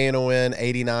called KNON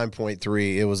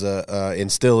 89.3. It was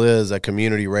and still is a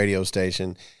community radio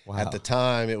station. Wow. At the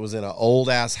time, it was in an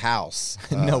old-ass house.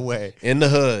 No way. In the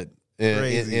hood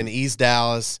in East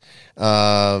Dallas.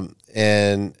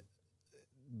 And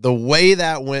the way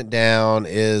that went down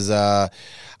is I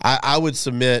would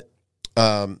submit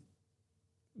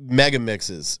mega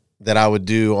mixes that I would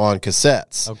do on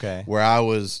cassettes. Okay. Where I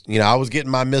was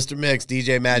getting my Mr. Mix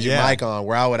DJ Magic Mike on,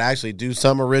 where I would actually do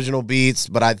some original beats,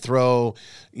 but I'd throw,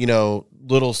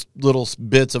 little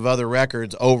bits of other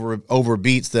records over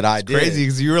beats that I did. Crazy,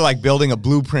 because you were like building a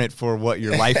blueprint for what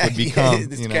your life would become.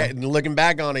 Looking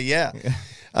back on it, yeah.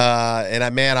 And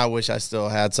I wish I still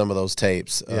had some of those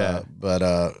tapes.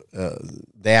 But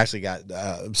they actually got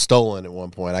stolen at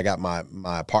one point. I got my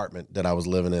apartment that I was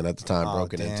living in at the time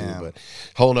broken into, but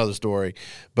whole nother story.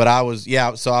 But I was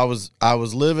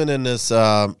living in this.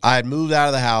 I had moved out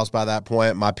of the house by that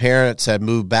point. My parents had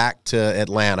moved back to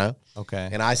Atlanta. Okay.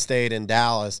 And I stayed in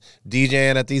Dallas,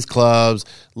 DJing at these clubs,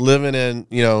 living in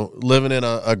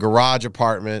a garage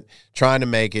apartment, trying to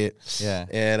make it. Yeah.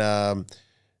 And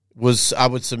I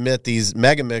would submit these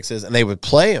mega mixes, and they would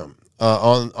play them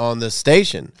on the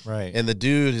station. Right. And the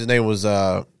dude, his name was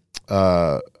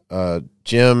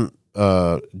Jim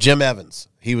Evans.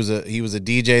 He was a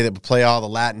DJ that would play all the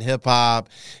Latin hip hop.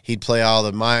 He'd play all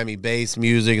the Miami bass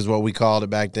music, is what we called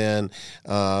it back then.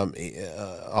 All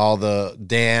the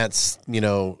dance,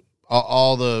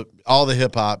 all the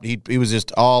hip hop. He was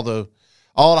just all the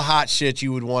hot shit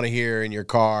you would want to hear in your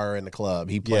car or in the club.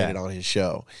 He played it on his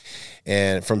show.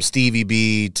 And from Stevie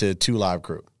B to Two Live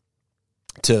Crew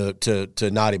to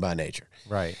Naughty by Nature.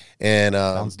 Right. And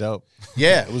sounds dope.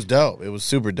 Yeah, it was dope. It was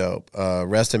super dope.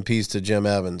 Rest in peace to Jim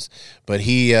Evans. But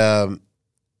he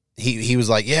he was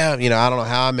like, yeah, I don't know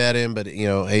how I met him, but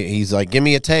he's like, give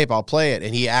me a tape, I'll play it.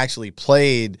 And he actually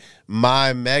played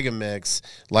my mega mix.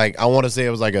 Like, I want to say it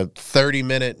was like a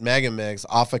 30-minute mega mix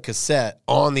off a cassette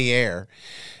on the air.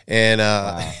 And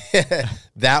wow.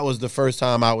 That was the first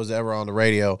time I was ever on the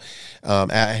radio.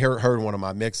 I heard one of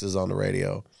my mixes on the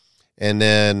radio. And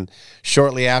then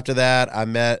shortly after that, I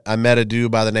met a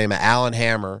dude by the name of Alan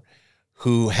Hammer,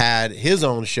 who had his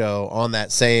own show on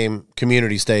that same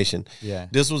community station. Yeah.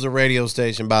 This was a radio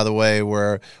station, by the way,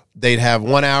 where they'd have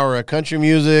 1 hour of country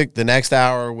music. The next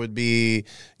hour would be,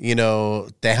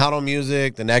 Tejano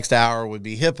music. The next hour would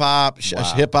be hip-hop, a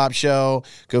hip-hop show,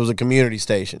 because it was a community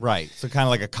station. Right. So kind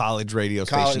of like a college radio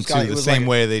station, too. The same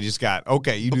way they just got,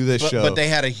 okay, you do this show. But they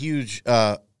had a huge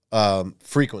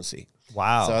frequency.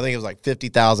 Wow. So I think it was like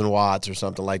 50,000 watts or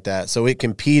something like that. So it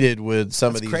competed with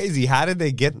some of these. That's crazy. How did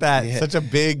they get that such a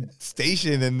big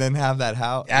station and then have that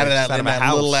house? Out of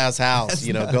that little ass house,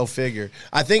 go figure.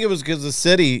 I think it was because the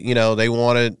city, they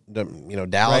wanted,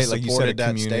 Dallas supported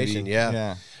that station.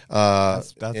 Yeah.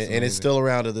 That's and it's still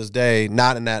around to this day,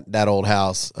 not in that old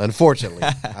house, unfortunately.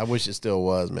 I wish it still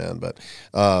was, man.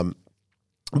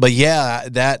 But yeah,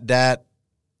 that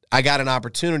I got an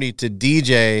opportunity to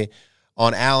DJ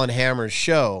on Alan Hammer's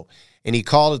show, and he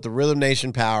called it the Rhythm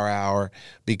Nation Power Hour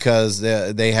because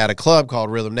they had a club called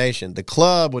Rhythm Nation. The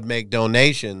club would make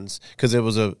donations because it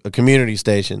was a community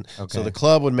station. Okay. So the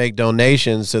club would make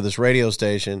donations to this radio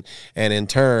station, and in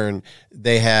turn,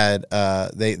 they had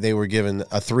they were given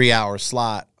a 3-hour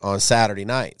slot on Saturday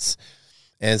nights.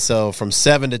 And so from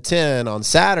 7 to 10 on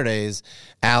Saturdays,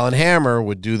 Alan Hammer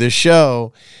would do this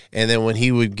show, and then when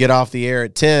he would get off the air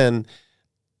at 10,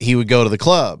 he would go to the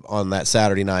club on that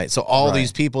Saturday night. So all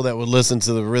these people that would listen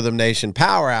to the Rhythm Nation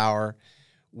Power Hour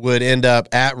would end up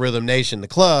at Rhythm Nation, the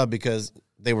club, because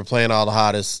they were playing all the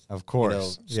hottest, of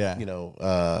course,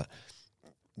 the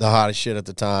hottest shit at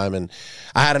the time. And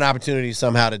I had an opportunity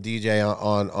somehow to DJ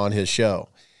on his show,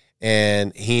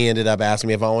 and he ended up asking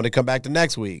me if I wanted to come back the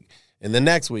next week. And the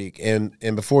next week, and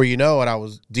before you know it, I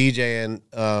was DJing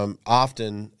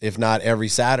often, if not every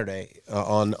Saturday,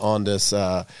 on this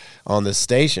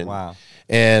station. Wow!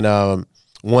 And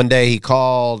one day he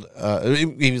called.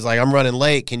 He was like, "I'm running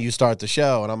late. Can you start the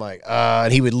show?" And I'm like,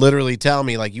 and he would literally tell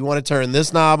me, like, "You want to turn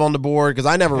this knob on the board?" Because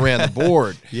I never ran the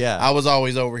board. Yeah, I was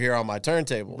always over here on my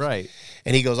turntables. Right.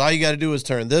 And he goes, "All you got to do is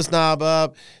turn this knob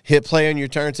up, hit play on your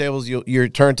turntables. Your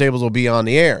turntables will be on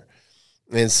the air."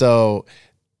 And so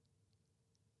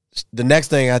the next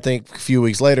thing, I think a few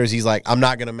weeks later, is he's like, "I'm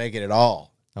not going to make it at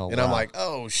all." And I'm like,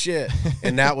 "Oh, shit."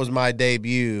 And that was my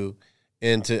debut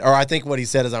or I think what he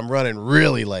said is, "I'm running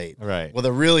really late." Right. Well,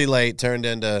 the really late turned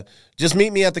into, "Just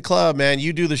meet me at the club, man.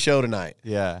 You do the show tonight."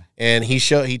 Yeah. And he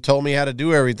told me how to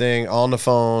do everything on the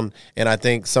phone. And I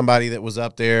think somebody that was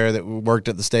up there that worked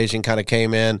at the station kind of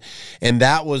came in. And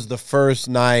that was the first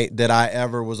night that I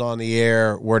ever was on the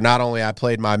air where not only I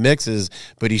played my mixes,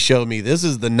 but he showed me, this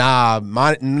is the knob.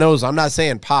 I'm not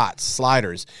saying pots,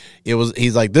 sliders.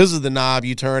 He's like, "This is the knob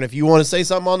you turn if you want to say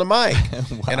something on the mic."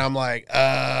 Wow. And I'm like,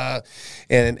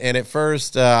 And at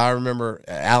first, I remember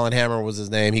Alan Hammer was his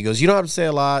name. He goes, "You don't have to say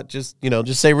a lot. Just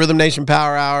say Rhythm Nation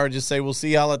Power Hour. Just say, we'll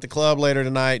see y'all at the club later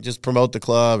tonight. Just promote the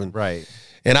club." And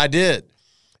and I did.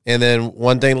 And then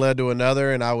one thing led to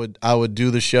another, and I would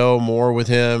do the show more with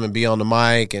him and be on the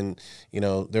mic. And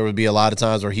there would be a lot of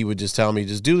times where he would just tell me,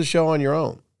 "Just do the show on your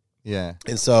own." Yeah.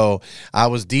 And so I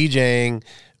was DJing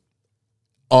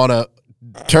on a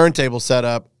turntable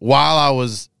setup while I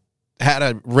had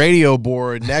a radio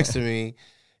board next to me,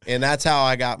 and that's how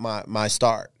I got my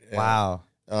start. Wow.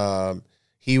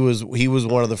 He was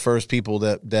one of the first people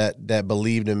that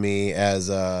believed in me and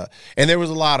there was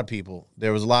a lot of people.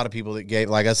 There was a lot of people that gave,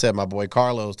 like I said, my boy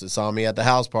Carlos that saw me at the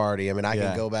house party. I mean, I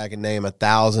can go back and name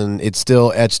 1,000. It's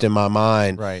still etched in my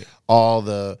mind. Right. All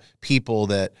the people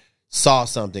that saw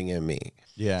something in me.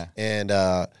 Yeah. And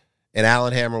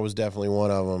Alan Hammer was definitely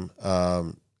one of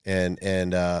them.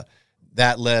 And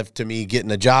that led to me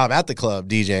getting a job at the club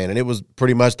DJing, and it was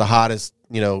pretty much the hottest,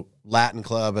 Latin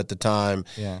club at the time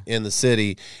in the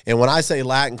city. And when I say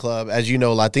Latin club, as you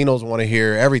know, Latinos want to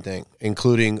hear everything,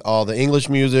 including all the English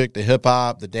music, the hip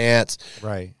hop, the dance.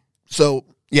 Right. So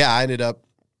I ended up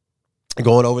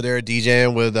going over there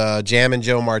DJing with Jammin'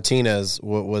 Joe Martinez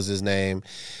was his name,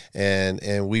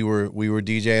 and we were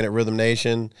DJing at Rhythm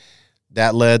Nation.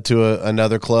 That led to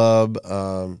another club,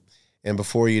 and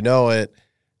before you know it,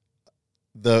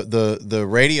 the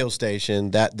radio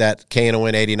station that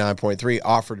KNON 89.3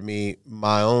 offered me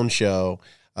my own show.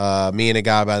 Me and a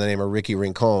guy by the name of Ricky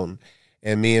Rincon,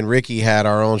 and me and Ricky had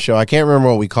our own show. I can't remember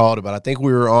what we called it, but I think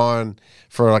we were on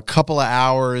for a couple of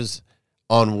hours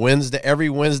on Wednesday, every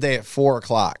Wednesday at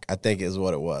 4:00, I think is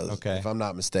what it was. Okay. If I'm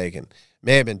not mistaken.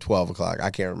 May have been 12 o'clock.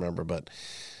 I can't remember,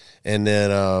 and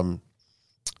then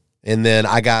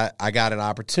I got an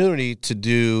opportunity to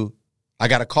do. I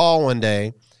got a call one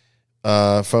day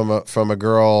from a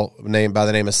girl named by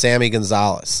the name of Sammy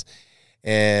Gonzalez,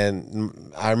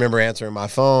 and I remember answering my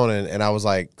phone and I was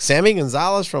like, Sammy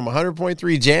Gonzalez from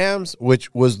 100.3 Jams,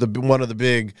 which was one of the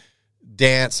big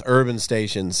dance urban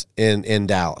stations in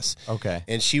Dallas. Okay.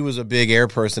 And she was a big air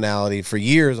personality for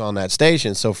years on that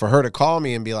station. So for her to call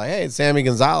me and be like, hey, it's Sammy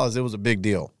Gonzalez, it was a big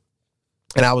deal.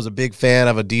 And I was a big fan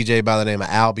of a DJ by the name of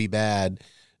Al B. Bad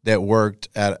that worked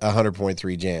at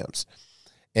 100.3 Jams.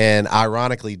 And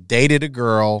ironically dated a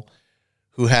girl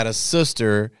who had a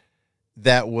sister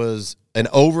that was an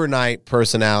overnight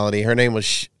personality. Her name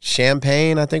was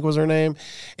Champagne, I think was her name.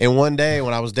 And one day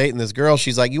when I was dating this girl,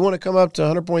 she's like, you want to come up to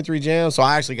 100.3 Jam? So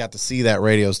I actually got to see that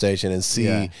radio station and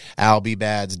see Al B.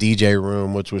 Bad's DJ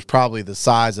room, which was probably the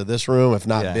size of this room, if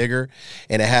not bigger.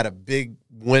 And it had a big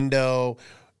window.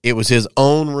 It was his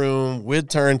own room with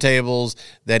turntables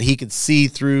that he could see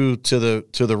through to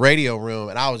the radio room,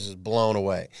 and I was just blown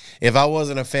away. If I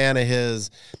wasn't a fan of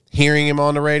his, hearing him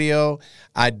on the radio,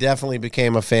 I definitely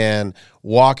became a fan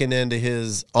walking into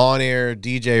his on-air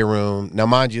DJ room. Now,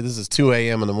 mind you, this is 2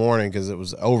 a.m. in the morning because it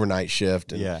was overnight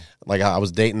shift. And like I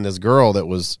was dating this girl that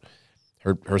was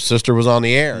her sister was on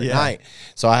the air at night.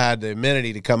 So I had the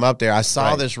amenity to come up there. I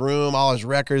saw this room, all his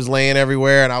records laying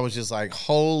everywhere, and I was just like,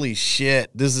 holy shit,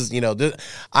 this is, if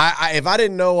I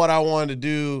didn't know what I wanted to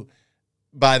do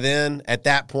by then, at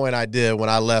that point I did when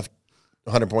I left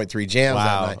 100.3 Jams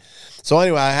that night. So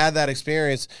anyway, I had that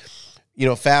experience.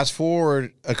 Fast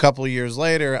forward a couple of years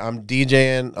later, I'm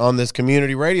DJing on this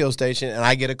community radio station, and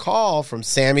I get a call from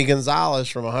Sammy Gonzalez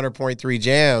from 100.3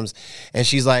 Jams, and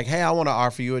she's like, hey, I want to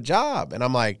offer you a job. And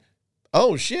I'm like,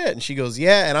 oh, shit. And she goes,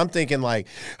 yeah. And I'm thinking like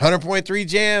 100.3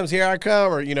 Jams, here I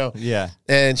come, or. Yeah.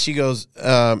 And she goes,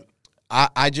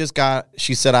 I just got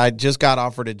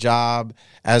offered a job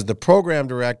as the program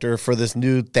director for this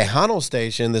new Tejano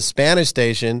station, the Spanish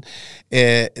station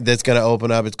that's going to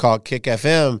open up. It's called Kick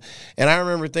FM. And I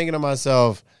remember thinking to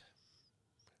myself,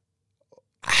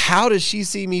 how does she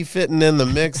see me fitting in the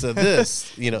mix of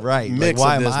this? Right. Mix like,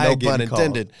 why of this, am I no pun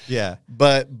intended. Called? Yeah.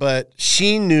 But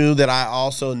she knew that I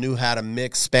also knew how to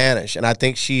mix Spanish. And I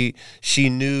think she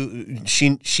knew,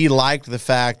 she liked the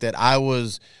fact that I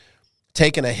was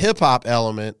taking a hip-hop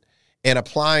element and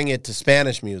applying it to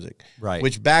Spanish music, right?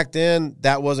 Which back then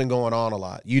that wasn't going on a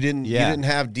lot. You didn't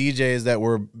have DJs that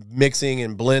were mixing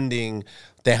and blending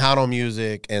Tejano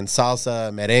music and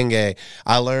salsa, merengue.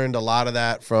 I learned a lot of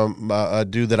that from a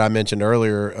dude that I mentioned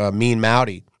earlier, Mean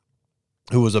Mowdy,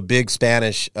 who was a big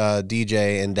Spanish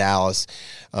DJ in Dallas.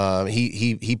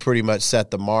 He pretty much set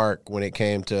the mark when it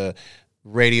came to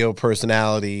radio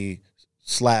personality /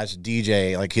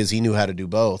 DJ, like he knew how to do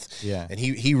both. Yeah. And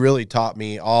he really taught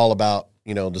me all about,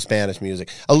 the Spanish music.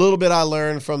 A little bit I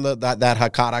learned from that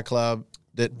Hakata club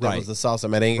that was the salsa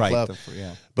merengue club.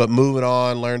 But moving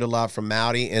on, learned a lot from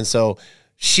Mowdy. And so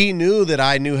she knew that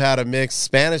I knew how to mix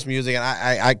Spanish music, and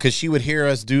I because she would hear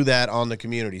us do that on the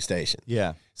community station.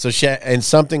 Yeah. So and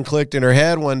something clicked in her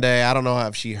head one day. I don't know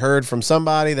if she heard from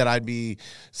somebody that I'd be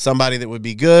somebody that would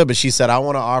be good, but she said, I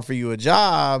want to offer you a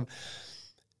job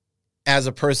as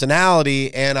a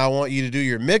personality, and I want you to do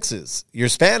your mixes, your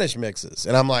Spanish mixes.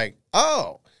 And I'm like,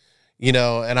 oh,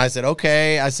 and I said,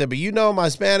 okay. I said, but my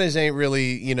Spanish ain't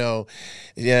really,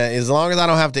 as long as I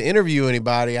don't have to interview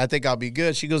anybody, I think I'll be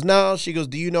good. She goes, no. She goes,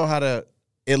 do you know how to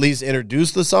at least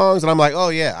introduce the songs? And I'm like, oh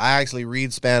yeah, I actually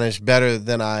read Spanish better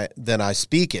than I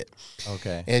speak it.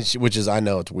 Okay. And which is, I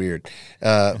know it's weird.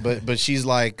 But she's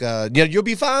like, you'll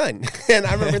be fine. And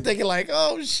I remember thinking like,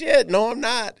 oh shit, no, I'm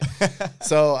not.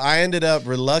 So I ended up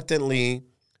reluctantly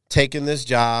taking this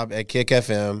job at Kick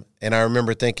FM. And I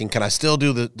remember thinking, can I still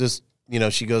do this?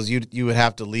 She goes, you would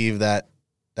have to leave that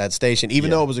station,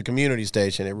 even though it was a community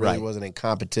station. It really wasn't in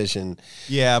competition.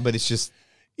 Yeah, but it's just,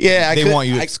 they want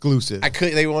you exclusive.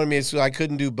 They wanted me exclusive. I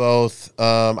couldn't do both.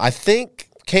 I think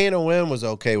KNOM was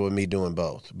okay with me doing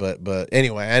both. But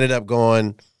anyway, I ended up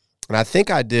going, and I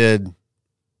think I did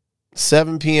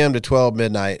 7 p.m. to 12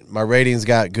 midnight. My ratings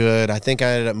got good. I think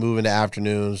I ended up moving to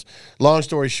afternoons. Long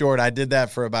story short, I did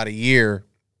that for about a year.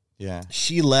 Yeah.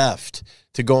 She left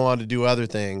to go on to do other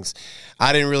things.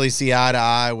 I didn't really see eye to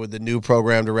eye with the new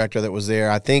program director that was there.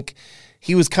 I think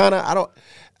he was kind of,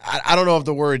 I don't know if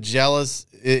the word jealous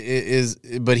is,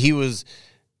 but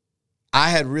I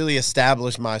had really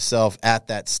established myself at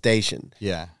that station.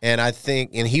 Yeah. And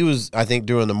he was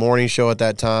doing the morning show at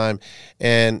that time,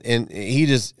 and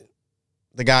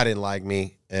the guy didn't like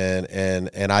me.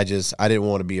 and I didn't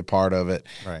want to be a part of it.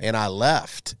 Right. And I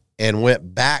left and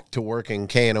went back to working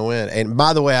KNON. And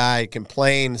by the way, I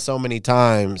complained so many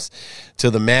times to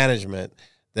the management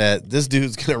that this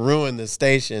dude's going to ruin this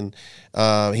station.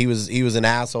 He was an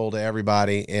asshole to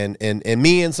everybody, and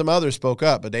me and some others spoke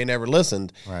up, but they never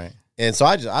listened. Right. And so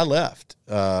I left,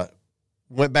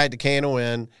 went back to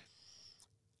KNON.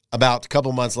 About a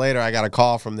couple months later, I got a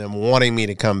call from them wanting me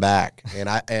to come back, and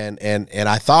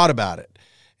I thought about it,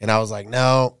 and I was like,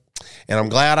 no, and I'm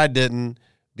glad I didn't,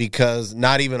 because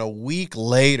not even a week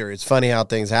later, it's funny how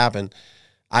things happen,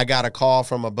 I got a call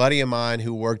from a buddy of mine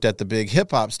who worked at the big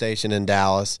hip hop station in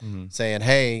Dallas, saying,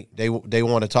 hey, they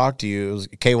want to talk to you. It was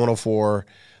K104,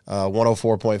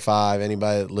 104.5.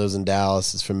 Anybody that lives in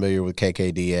Dallas is familiar with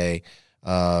KKDA.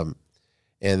 And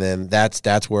then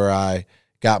that's where I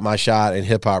got my shot in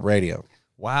hip hop radio.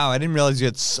 Wow, I didn't realize you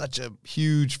had such a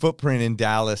huge footprint in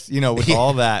Dallas, with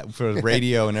all that for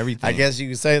radio and everything. I guess you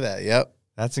could say that, yep.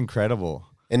 That's incredible.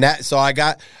 And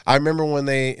I remember when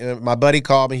my buddy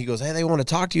called me, he goes, hey, they want to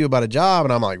talk to you about a job.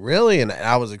 And I'm like, really? And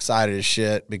I was excited as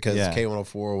shit, because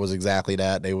K104 was exactly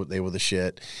that. They were the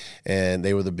shit, and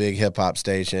they were the big hip hop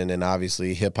station. And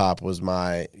obviously hip hop was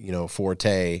my,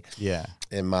 forte. Yeah.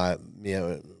 And my,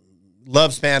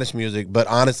 love Spanish music, but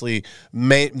honestly,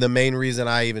 the main reason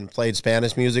I even played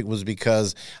Spanish music was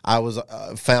because I was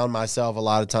found myself a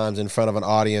lot of times in front of an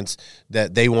audience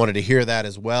that they wanted to hear that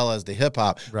as well as the hip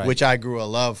hop, which I grew a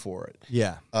love for it.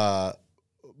 Yeah.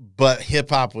 But hip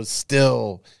hop was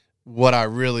still what I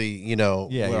really,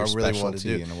 what I really wanted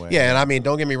to do. In a way. Yeah, and I mean,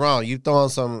 don't get me wrong, you throw on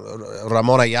some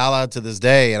Ramon Ayala to this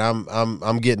day, and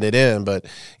I'm getting it in, but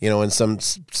in some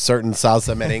certain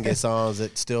salsa merengue songs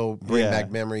that still bring back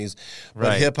memories.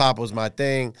 But hip hop was my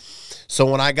thing. So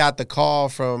when I got the call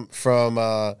from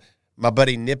my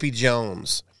buddy Nippy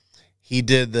Jones, he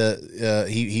did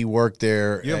he worked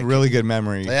there. You have really good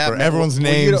memory for everyone's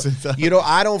names.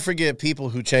 I don't forget people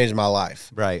who changed my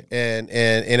life. Right. And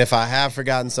if I have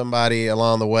forgotten somebody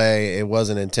along the way, it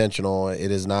wasn't intentional. It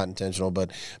is not intentional.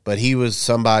 But he was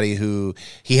somebody who,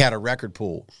 he had a record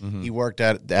pool. Mm-hmm. He worked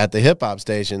at the hip hop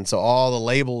station, so all the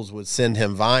labels would send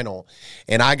him vinyl,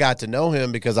 and I got to know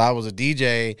him because I was a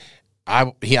DJ.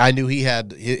 I knew he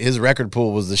had, his record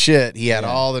pool was the shit. He had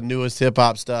all the newest hip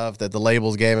hop stuff that the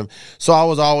labels gave him. So I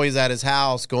was always at his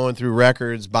house going through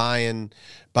records, buying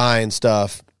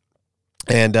stuff.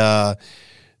 And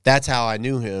that's how I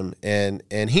knew him. And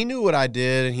he knew what I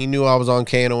did, and he knew I was on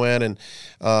KNON. And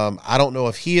I don't know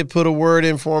if he had put a word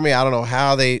in for me. I don't know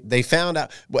how they found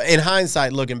out. In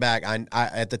hindsight, looking back, I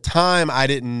at the time I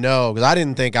didn't know, because I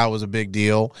didn't think I was a big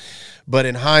deal. But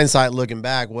in hindsight, looking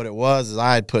back, what it was is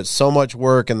I had put so much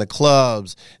work in the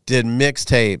clubs, did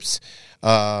mixtapes,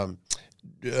 was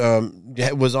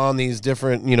on these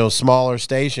different, smaller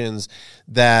stations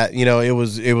that, it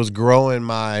was growing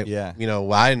my, I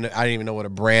didn't even know what a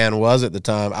brand was at the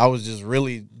time. I was just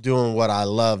really doing what I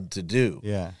loved to do.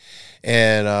 Yeah.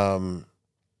 And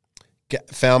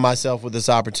found myself with this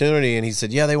opportunity, and he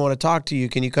said, yeah, they want to talk to you.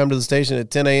 Can you come to the station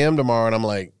at 10 a.m. tomorrow? And I'm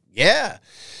like, yeah.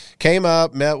 Came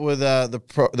up, met with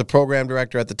the program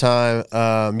director at the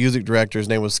time, music director. His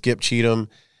name was Skip Cheatham.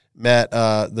 Met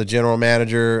the general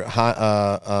manager.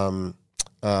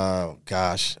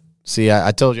 Gosh, see,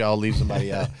 I told you I'll leave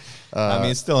somebody out.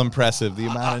 It's still impressive the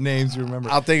amount of names you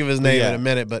remember. I'll think of his name in a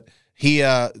minute, but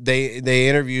they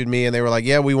interviewed me, and they were like,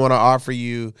 yeah, we want to offer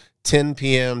you 10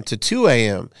 p.m. to 2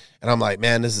 a.m. And I'm like,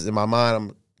 man, this is in my mind.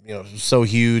 I'm so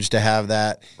huge to have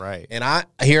that. Right. And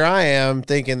here I am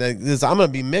thinking that I'm going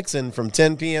to be mixing from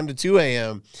 10 p.m. to 2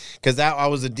 a.m. because I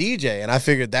was a DJ, and I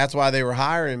figured that's why they were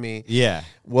hiring me. Yeah.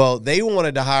 Well, they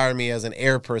wanted to hire me as an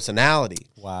air personality.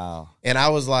 Wow. And I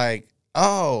was like,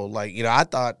 oh, I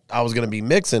thought I was going to be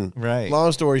mixing. Right.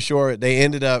 Long story short, they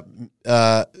ended up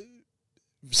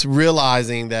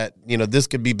realizing that, this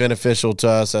could be beneficial to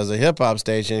us as a hip hop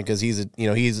station, because he's a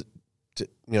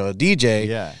DJ.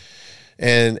 Yeah.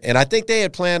 And I think they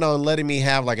had planned on letting me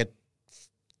have like a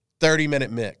 30-minute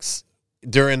mix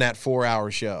during that 4-hour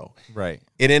show. Right.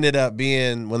 It ended up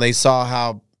being, when they saw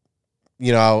how,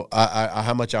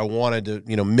 how much I wanted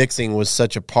to, mixing was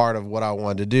such a part of what I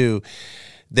wanted to do,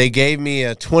 they gave me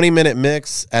a 20-minute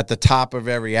mix at the top of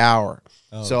every hour.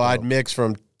 Oh, so I'd mix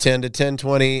from 10 to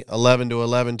 10:20, 11 to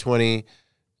 11:20,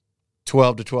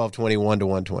 12 to 12:20, 1 to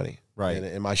 1:20. Right.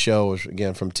 And my show was,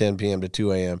 again, from 10 p.m. to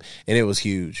 2 a.m. And it was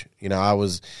huge.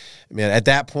 At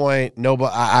that point,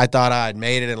 I thought I had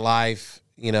made it in life.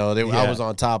 I was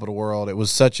on top of the world. It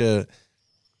was such a,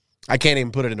 I can't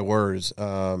even put it into words.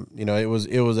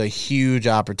 It was a huge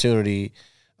opportunity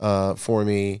for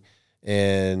me.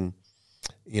 And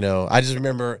I just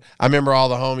remember all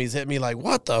the homies hit me like,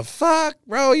 what the fuck,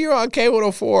 bro? You're on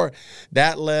K104.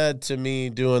 That led to me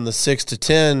doing the 6 to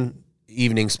 10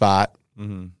 evening spot,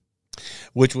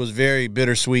 which was very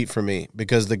bittersweet for me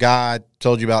because the guy I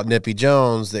told you about, Nippy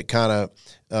Jones, that kind of,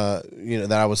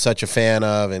 that I was such a fan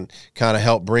of and kind of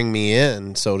helped bring me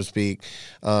in, so to speak.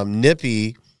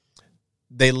 Nippy,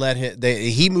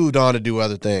 he moved on to do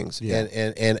other things. Yeah.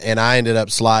 And I ended up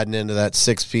sliding into that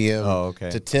 6 p.m.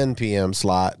 to 10 p.m.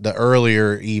 slot, the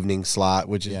earlier evening slot,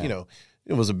 which is,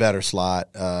 it was a better slot,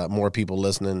 more people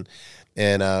listening.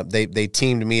 And they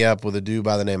teamed me up with a dude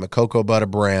by the name of Cocoa Butter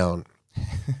Brown,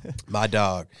 my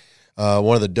dog.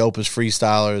 One of the dopest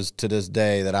freestylers to this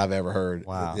day that I've ever heard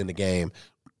in the game.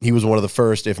 He was one of the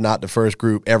first, if not the first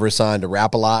group ever signed to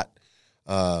Rap-A-Lot.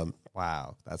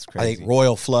 Wow, that's crazy. I think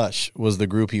Royal Flush was the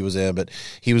group he was in, but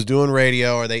he was doing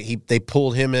radio, or they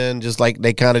pulled him in just like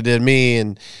they kind of did me,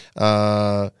 and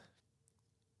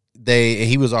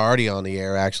he was already on the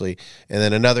air actually. And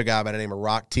then another guy by the name of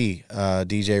Rock T,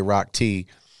 DJ Rock T,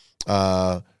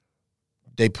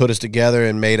 they put us together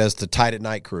and made us the Tight at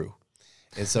Night crew,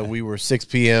 and so we were 6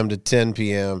 p.m. to 10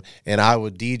 p.m. and I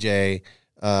would DJ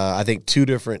I think 2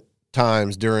 different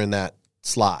times during that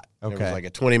slot. Okay. There was like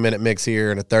a 20-minute mix here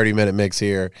and a 30-minute mix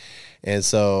here. And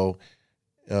so,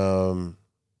 did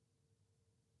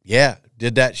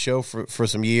that show for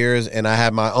some years. And I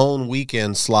had my own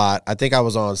weekend slot. I think I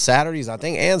was on Saturdays,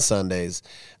 and Sundays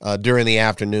during the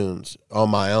afternoons on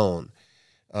my own.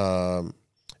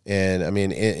 And, I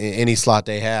mean, any slot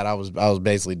they had, I was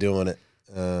basically doing it.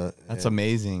 That's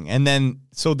amazing. And then,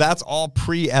 so that's all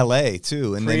pre-LA,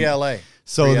 too. And pre-LA.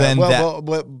 So then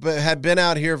but had been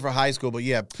out here for high school, but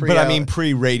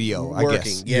pre-radio, I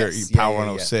guess. Yes. Power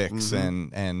 106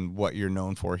 and what you're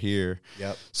known for here.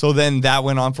 Yep. So then that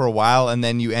went on for a while, and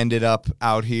then you ended up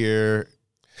out here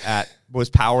was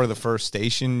Power the first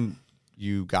station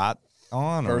you got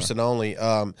on? First and only.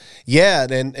 So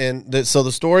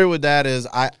the story with that is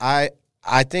I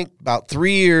think about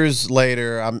 3 years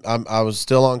later, I was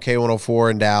still on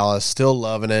K104 in Dallas, still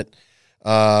loving it.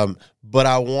 But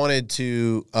I wanted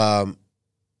to, I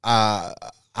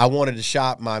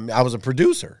shop I was a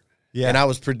producer. Yeah. And I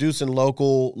was producing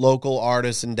local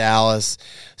artists in Dallas,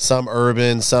 some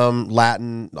urban, some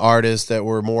Latin artists that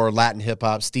were more Latin hip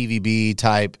hop, Stevie B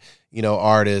type,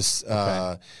 artists.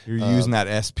 Okay. You're using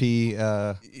that SP.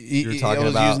 You're talking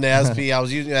about. I was using the SP. I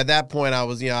was using at that point. I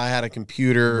was, I had a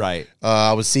computer. Right.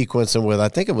 I was sequencing with. I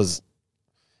think it was.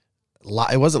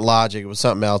 It wasn't Logic. It was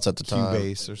something else at the time.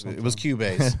 Cubase or something. It was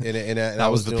Cubase, and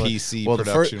that was the PC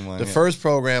production one. The first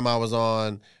program I was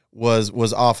on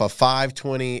was off a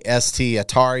 520 ST,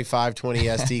 Atari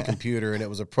 520 ST computer, and it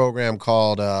was a program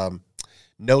called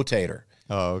Notator.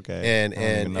 Oh, okay.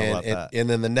 And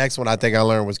then the next one I think I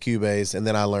learned was Cubase, and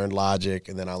then I learned Logic,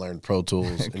 and then I learned Pro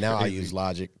Tools, and now I use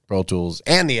Logic, Pro Tools,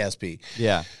 and the SP.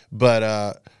 Yeah.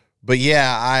 But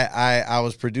yeah, I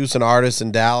was producing artists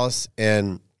in Dallas,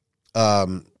 and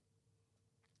one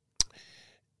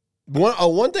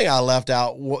thing I left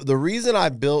out, the reason I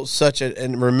built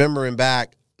and remembering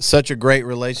back, such a great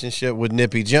relationship with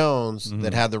Nippy Jones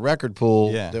that had the record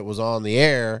pool that was on the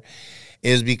air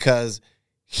is because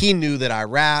he knew that I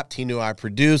rapped, he knew I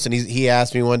produced, and he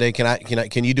asked me one day,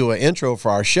 can you do an intro for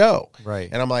our show? Right.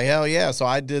 And I'm like, hell yeah. So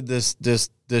I did this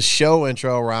show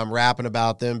intro where I'm rapping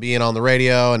about them being on the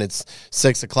radio, and it's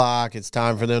 6 o'clock. It's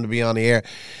time for them to be on the air.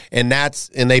 And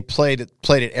they played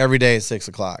it every day at 6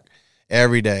 o'clock,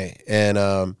 every day.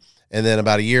 And then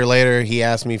about a year later, he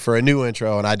asked me for a new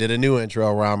intro, and I did a new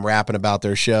intro where I'm rapping about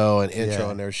their show and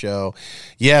introing their show.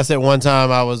 Yes, at one time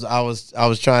I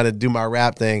was trying to do my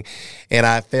rap thing, and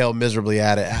I failed miserably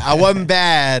at it. I wasn't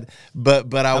bad,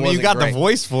 but I wasn't. You got great. The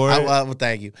voice for it. Well,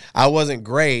 thank you. I wasn't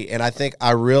great, and I think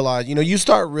I realized. You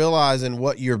start realizing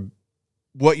what your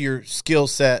skill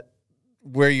set.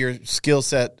 Where your skill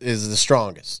set is the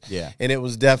strongest. Yeah. And it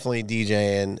was definitely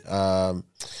DJing.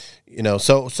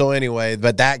 So anyway,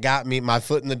 but that got me my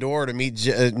foot in the door to meet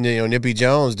Nippy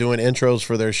Jones doing intros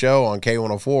for their show on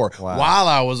K104 while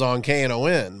I was on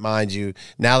KNON, mind you,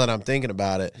 now that I'm thinking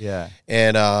about it. Yeah.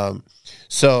 And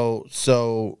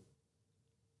so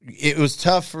it was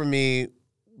tough for me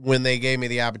when they gave me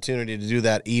the opportunity to do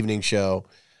that evening show,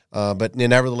 but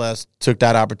nevertheless took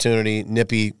that opportunity.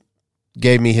 Nippy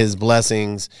gave me his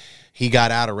blessings. He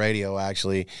got out of radio,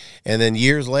 actually. And then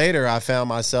years later, I found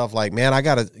myself like, man, I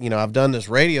got to, I've done this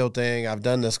radio thing. I've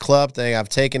done this club thing. I've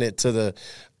taken it to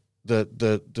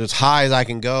as high as I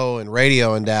can go in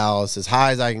radio in Dallas, as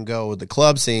high as I can go with the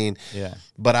club scene. Yeah.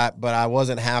 But I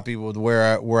wasn't happy with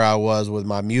where I was with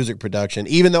my music production,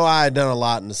 even though I had done a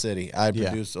lot in the city. I had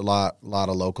produced a lot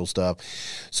of local stuff.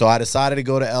 So I decided to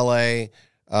go to LA.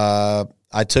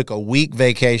 I took a week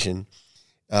vacation,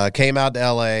 came out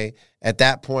to LA. At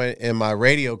that point in my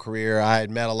radio career, I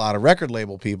had met a lot of record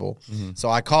label people. Mm-hmm.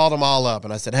 So I called them all up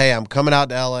and I said, hey, I'm coming out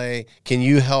to LA. Can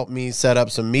you help me set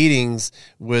up some meetings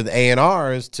with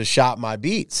A&Rs to shop my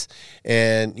beats?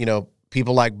 And,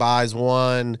 people like Buys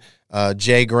One,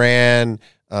 Jay Grand,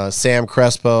 Sam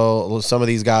Crespo, some of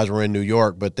these guys were in New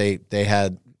York, but they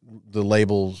had the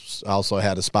labels also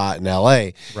had a spot in LA.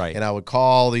 Right. And I would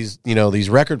call these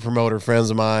record promoter friends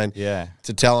of mine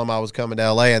to tell them I was coming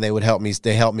to LA, and they would help me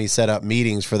set up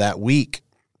meetings for that week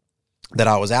that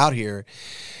I was out here.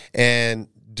 And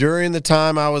during the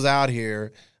time I was out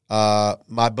here,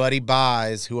 my buddy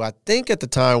Buys, who I think at the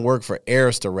time worked for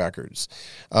Arista Records,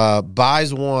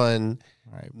 Buys One.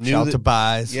 Right. Shout out to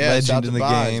Buys, legend in the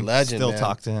game. Legend, Still man.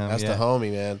 talk to him. That's the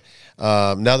homie, man.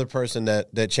 Another person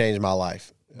that changed my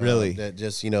life. Really? That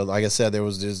just, like I said, there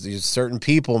was these certain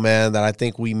people, man, that I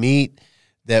think we meet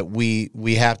that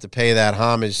we have to pay that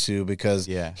homage to, because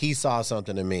he saw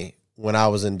something in me when I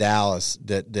was in Dallas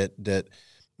that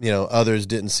others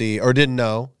didn't see or didn't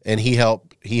know, and he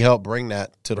helped bring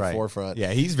that to the forefront.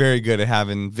 Yeah, he's very good at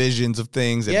having visions of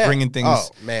things and bringing things. Oh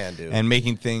man, dude, and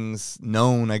making things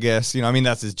known. I guess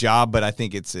that's his job, but I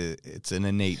think it's an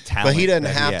innate talent. But he doesn't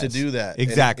have to do that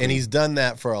exactly, and he's done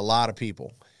that for a lot of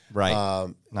people.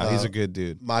 Right. He's a good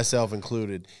dude, myself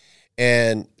included.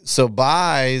 And so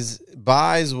Buys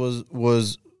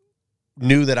was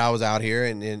knew that I was out here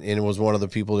and was one of the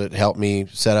people that helped me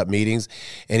set up meetings.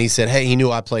 And he said, hey, he knew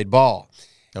I played ball.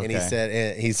 Okay.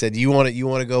 And he said, you want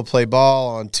to go play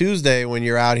ball on Tuesday when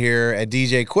you're out here at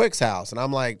DJ Quick's house? And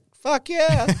I'm like, fuck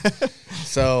yeah.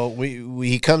 So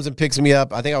he comes and picks me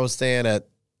up. I think I was staying at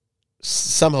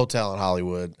some hotel in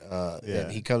Hollywood.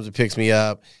 And he comes and picks me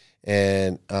up.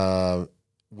 And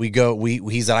we go.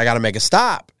 He said, I got to make a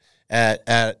stop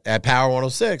at Power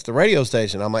 106, the radio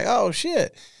station. I'm like, oh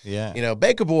shit,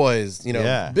 Baker Boys,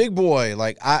 Big Boy.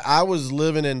 Like I was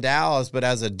living in Dallas, but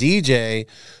as a DJ,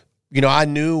 I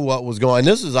knew what was going.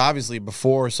 This was obviously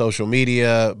before social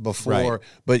media, but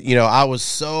I was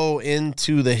so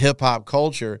into the hip hop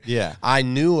culture. Yeah, I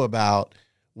knew about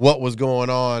what was going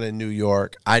on in New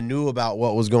York. I knew about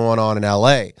what was going on in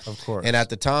LA. Of course. And at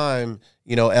the time,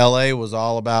 LA was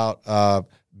all about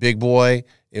Big Boy.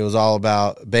 It was all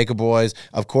about Baker Boys.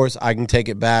 Of course, I can take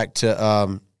it back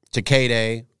to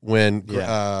K-Day when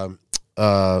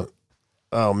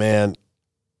oh man,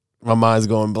 my mind's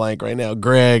going blank right now.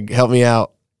 Greg, help me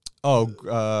out. Oh,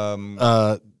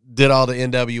 did all the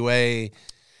NWA.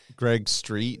 Greg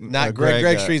Street, not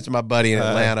Greg Street's my buddy in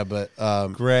Atlanta, but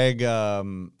Greg.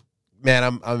 Man,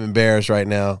 I'm embarrassed right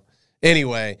now.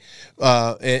 Anyway,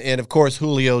 and of course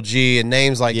Julio G and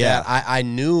names like that. I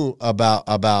knew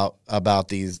about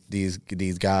these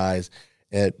guys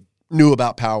and knew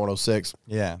about Power 106.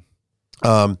 Yeah.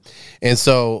 And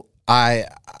so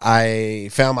I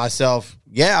found myself.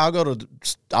 Yeah,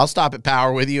 I'll stop at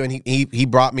Power with you, and he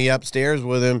brought me upstairs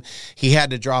with him. He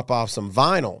had to drop off some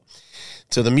vinyl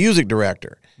to the music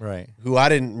director, right? Who I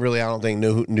don't think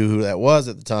knew who that was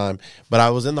at the time. But I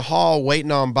was in the hall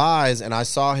waiting on Buys, and I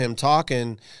saw him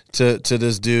talking to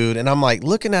this dude, and I'm like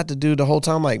looking at the dude the whole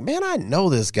time, I'm like, man, I know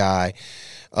this guy.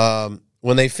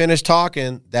 When they finished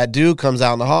talking, that dude comes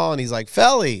out in the hall, and he's like,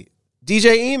 Felli,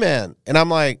 DJ E-Man, and I'm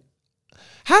like,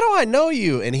 how do I know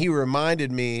you? And he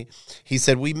reminded me. He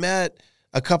said we met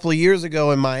a couple of years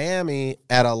ago in Miami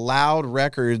at a Loud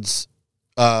Records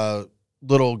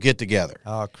little get together.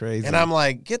 Oh, crazy. And I'm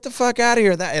like, get the fuck out of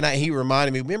here. He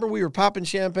reminded me, remember we were popping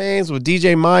champagnes with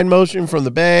DJ Mind Motion from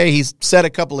the Bay? He said a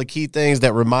couple of key things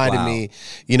that reminded me,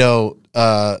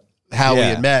 how we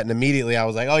had met. And immediately I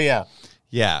was like, oh yeah.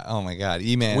 Yeah. Oh my God.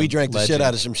 E-Man. We drank the shit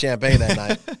out of some champagne that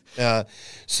night.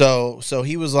 So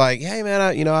he was like, hey man,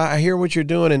 I hear what you're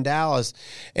doing in Dallas.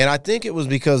 And I think it was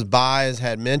because Buys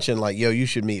had mentioned like, yo, you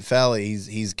should meet Felli.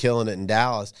 He's killing it in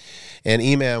Dallas. And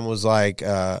E-Man was like,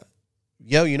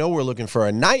 yo, we're looking for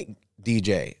a night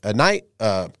DJ, a night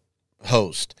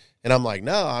host. And I'm like,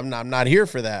 no, I'm not here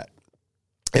for that.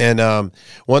 And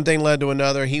one thing led to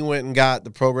another. He went and got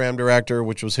the program director,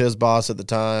 which was his boss at the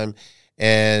time.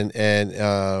 And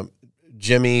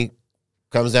Jimmy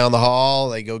comes down the hall.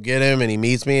 They go get him, and he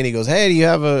meets me, and he goes, hey, do you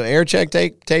have an air check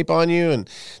tape on you and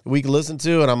we can listen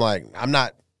to? And I'm like, I'm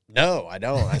not No, I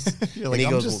don't. You're and like, he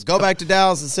I'm goes, just well, go back to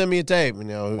Dallas and send me a tape. You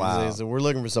know, Wow. he said, we're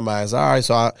looking for somebody. I said, all right.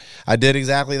 So I did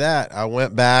exactly that. I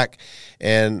went back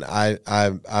and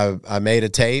I made a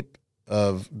tape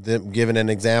of them giving an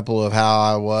example of how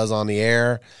I was on the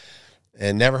air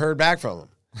and never heard back from him.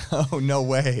 Oh, no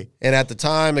way. And at the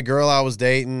time, the girl I was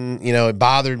dating, you know, it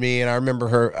bothered me. And I remember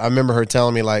her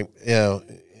telling me, like, you know,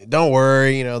 don't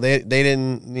worry, you know, they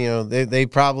didn't, you know, they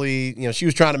probably, you know, she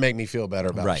was trying to make me feel better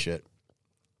about shit.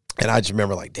 And I just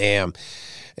remember, like, damn.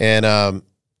 And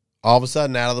all of a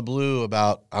sudden, out of the blue,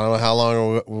 about, I don't know how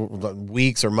long,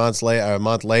 weeks or months later, a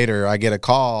month later, I get a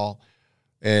call,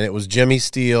 and it was Jimmy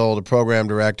Steele, the program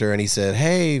director, and he said,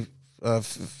 hey,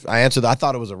 I answered, I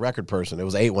thought it was a record person. It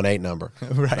was 818 number.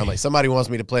 Right. I'm like, somebody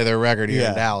wants me to play their record here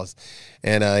in Dallas.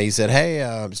 And he said, hey,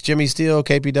 it's Jimmy Steele,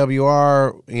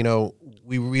 KPWR, you know,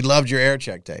 we loved your air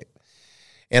check tape.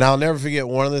 And I'll never forget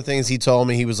one of the things he told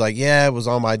me. He was like, yeah, it was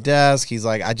on my desk. He's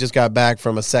like, I just got back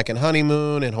from a second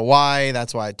honeymoon in Hawaii.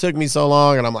 That's why it took me so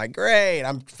long. And I'm like, great.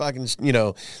 I'm fucking, you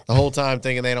know, the whole time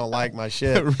thinking they don't like my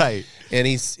shit. Right. And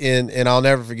and I'll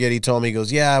never forget, he told me, he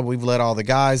goes, yeah, we've let all the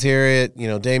guys hear it. You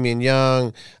know, Damian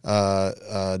Young,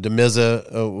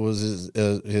 DeMizza was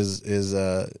his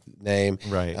name.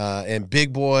 Right. And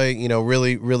Big Boy, you know,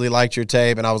 really, really liked your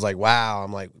tape. And I was like, wow.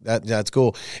 I'm like, that's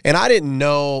cool. And I didn't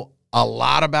know a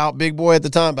lot about Big Boy at the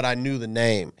time, but I knew the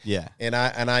name. Yeah. And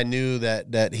I knew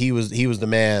that he was the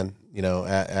man, you know,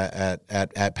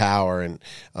 at Power, and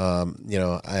you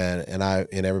know,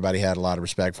 and everybody had a lot of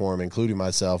respect for him, including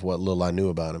myself, what little I knew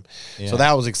about him. Yeah. So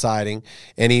that was exciting.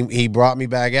 And he brought me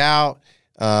back out.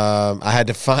 I had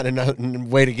to find another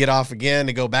way to get off again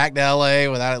to go back to LA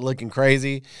without it looking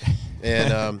crazy.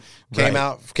 And came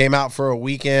out for a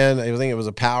weekend. I think it was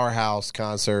a Powerhouse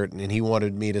concert, and he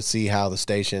wanted me to see how the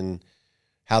station,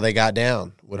 how they got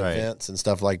down with events and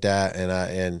stuff like that.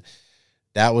 And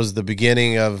that was the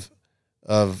beginning of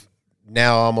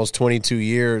now almost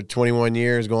 21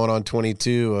 years going on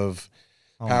 22 of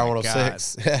Power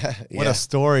 106. What a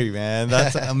story, man.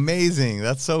 That's amazing.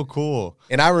 That's so cool.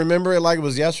 And I remember it like it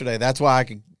was yesterday. That's why I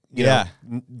could, you know,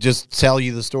 just tell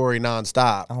you the story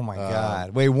nonstop. Oh, my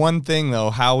God. Wait, one thing, though.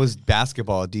 How was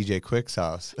basketball at DJ Quick's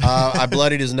house? I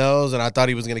bloodied his nose, and I thought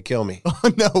he was going to kill me.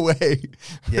 Oh, no way.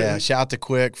 Yeah, shout out to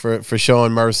Quick for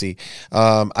showing mercy.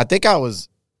 I think I was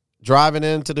driving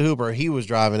into the hoop, or he was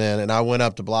driving in, and I went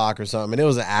up to block or something, and it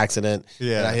was an accident.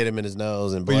 Yeah, and I hit him in his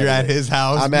nose. And but you're at his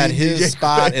house. I'm at his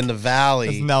spot in the valley.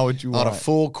 That's not what you want. On a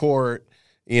full court,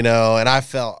 you know. And I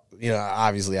felt, you know,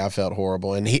 obviously I felt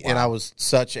horrible, and and I was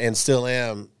and still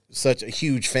am such a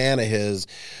huge fan of his,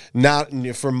 not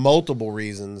for multiple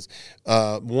reasons.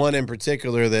 One in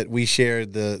particular, that we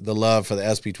shared the love for the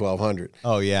SP 1200.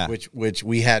 Oh yeah, which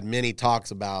we had many talks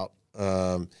about.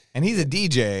 And he's a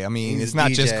DJ. I mean, it's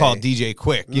not just called DJ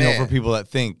Quick, you know, for people that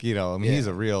think, you know, I mean, he's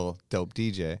a real dope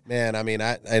DJ. Man, I mean,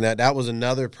 that was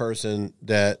another person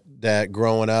that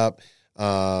growing up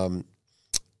as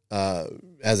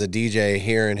a DJ,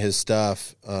 hearing his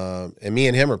stuff, and me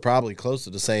and him are probably close to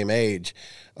the same age.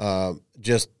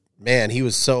 Just, man, he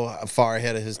was so far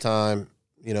ahead of his time.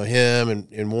 You know, him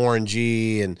and Warren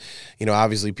G, and, you know,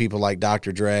 obviously people like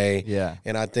Dr. Dre. Yeah.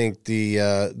 And I think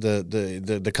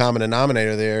the common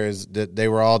denominator there is that they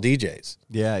were all DJs.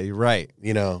 Yeah, you're right.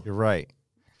 You know. You're right.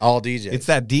 All DJs. It's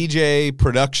that DJ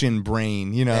production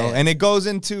brain, you know. Man. And it goes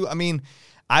into, I mean,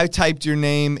 I typed your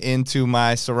name into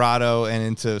my Serato and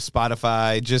into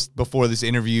Spotify just before this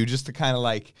interview, just to kind of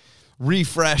like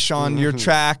refresh on your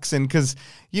tracks. And because,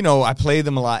 you know, I play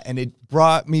them a lot, and it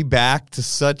brought me back to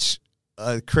such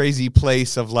a crazy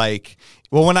place of like,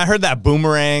 well, when I heard that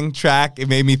Boomerang track, it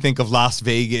made me think of Las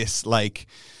Vegas, like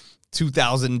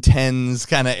 2010s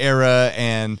kind of era,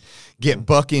 and Get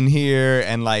Buck in Here.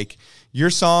 And like, your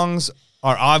songs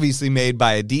are obviously made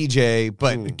by a DJ,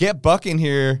 but Get Buck in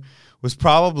Here was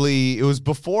probably, it was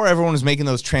before everyone was making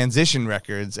those transition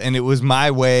records. And it was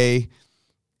my way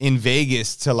in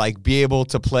Vegas to like be able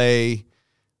to play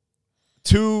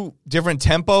two different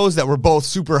tempos that were both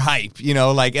super hype, you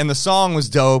know, like, and the song was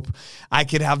dope. I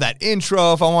could have that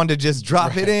intro if I wanted to just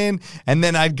drop it in, and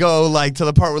then I'd go like to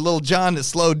the part with Lil Jon that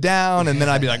slowed down, and then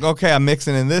I'd be like, okay, I'm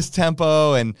mixing in this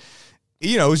tempo, and,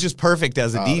 you know, it was just perfect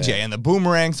as a DJ. Man. And the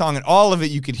Boomerang song and all of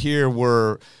it you could hear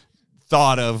were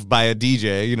thought of by a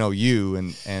DJ, you know, you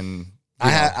and I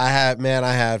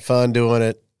had fun doing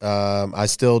it. I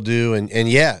still do, and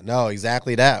yeah, no,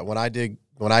 exactly that. When I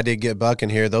did Get Buck in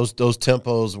Here, those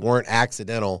tempos weren't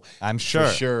accidental. I'm sure.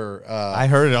 For sure. I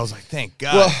heard it. I was like, thank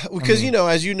God. Well, because, you know,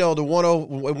 as you know, the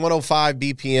 105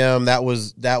 BPM, that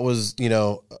was, you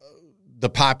know, the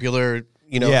popular,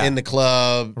 in the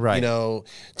club,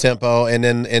 tempo. And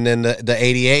then the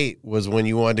 88 was when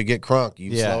you wanted to get crunk.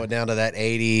 You slow it down to that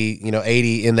 80,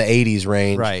 80 in the 80s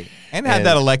range. Right. And had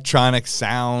that electronic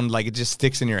sound, like it just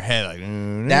sticks in your head. Like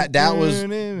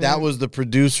that was the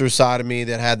producer side of me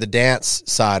that had the dance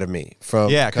side of me.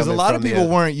 Because a lot of people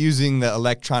weren't using the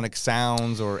electronic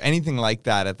sounds or anything like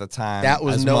that at the time. That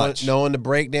was knowing the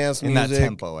breakdance music. In that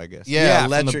tempo, I guess. Yeah,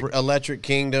 Electric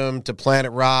Kingdom to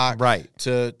Planet Rock. Right.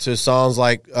 To songs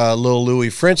like Lil Louis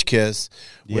French Kiss,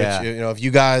 which, if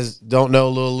you guys don't know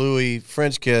Lil Louis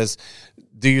French Kiss,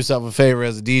 do yourself a favor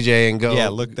as a DJ and go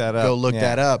look that up. Go look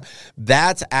that up.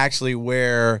 That's actually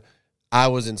where I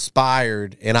was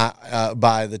inspired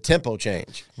by the tempo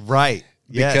change. Right.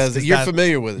 Because you're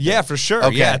familiar with it. Yeah, for sure.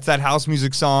 Okay. Yeah, it's that house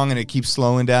music song, and it keeps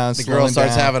slowing down. The girl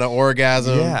starts having an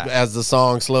orgasm as the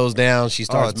song slows down. She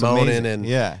starts moaning,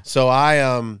 and so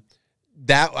I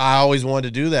always wanted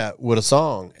to do that with a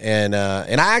song, and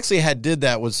I actually did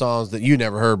that with songs that you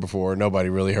never heard before. Nobody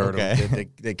really heard them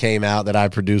that came out that I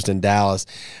produced in Dallas,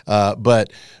 but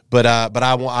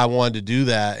I wanted to do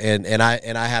that, and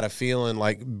I had a feeling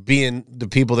like being the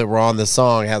people that were on this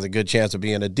song has a good chance of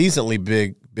being a decently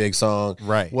big song.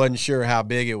 Right, wasn't sure how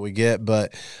big it would get,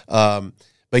 but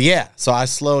yeah, so I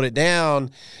slowed it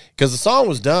down because the song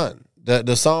was done.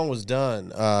 The song was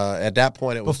done. At that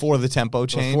point, it was before the tempo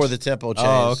change. Before the tempo change.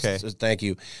 Oh, okay. So thank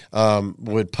you.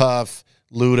 With Puff,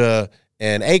 Luda,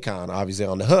 and Akon, obviously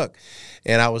on the hook,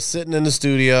 and I was sitting in the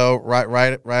studio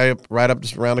right up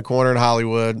just around the corner in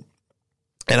Hollywood,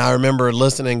 and I remember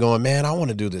listening, going, "Man, I want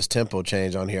to do this tempo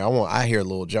change on here. I hear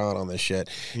Lil Jon on this shit,"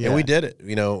 and we did it.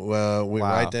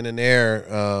 Right then and there,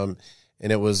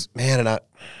 and it was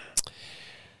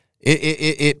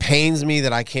It pains me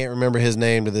that I can't remember his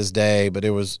name to this day, but they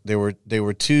were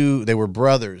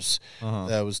brothers.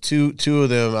 There was two of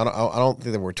them. I don't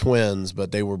think they were twins,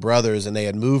 but they were brothers, and they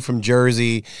had moved from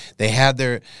Jersey. They had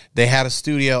a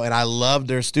studio, and I loved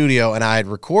their studio, and I had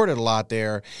recorded a lot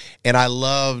there, and I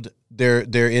loved their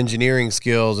engineering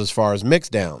skills as far as mix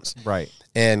downs. Right.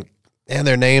 And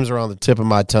their names are on the tip of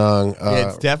my tongue.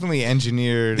 It's definitely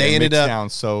engineered. They ended up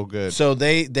sound so good. So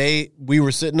we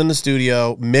were sitting in the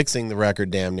studio mixing the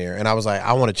record damn near, and I was like,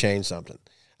 I want to change something.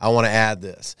 I want to add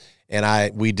this,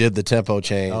 and we did the tempo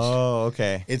change. Oh,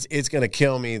 okay. It's gonna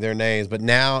kill me their names, but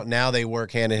now they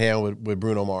work hand in hand with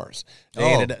Bruno Mars. They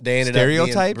ended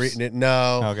stereotypes? Up being,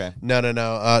 no. Okay.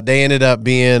 No. They ended up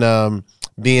being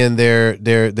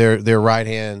their right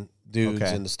hand dudes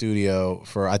in the studio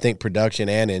for, I think, production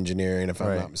and engineering, if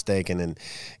I'm not mistaken. And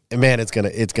man, it's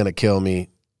gonna kill me.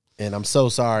 And I'm so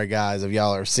sorry, guys, if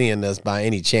y'all are seeing this by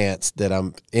any chance.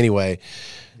 Anyway.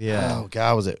 Yeah. Oh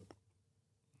God, was it?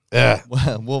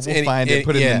 We'll find it.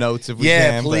 Put it in the notes if we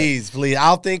can. Yeah, please.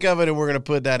 I'll think of it, and we're gonna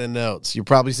put that in notes. You're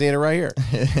probably seeing it right here.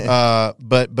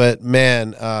 But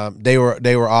man, they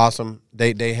were awesome.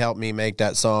 They helped me make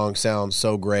that song sound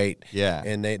so great. Yeah,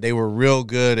 and they were real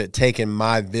good at taking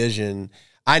my vision.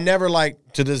 I never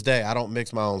to this day, I don't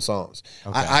mix my own songs.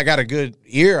 Okay. I got a good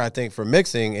ear, I think, for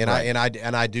mixing, and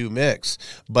I do mix.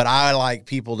 But I like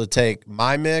people to take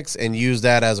my mix and use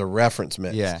that as a reference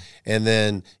mix. Yeah. And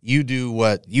then you do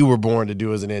what you were born to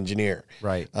do as an engineer.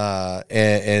 Right.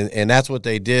 And that's what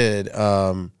they did.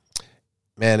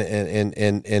 Man,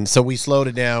 and so we slowed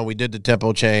it down. We did the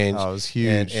tempo change. Oh, it was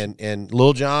huge. And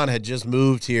Lil Jon had just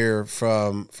moved here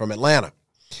from Atlanta,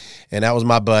 and that was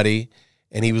my buddy.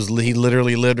 And he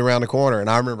literally lived around the corner. And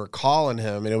I remember calling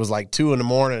him, and it was like 2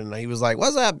 a.m. and he was like,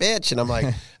 "What's up, bitch?" And I'm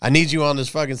like, "I need you on this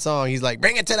fucking song." He's like,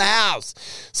 "Bring it to the house."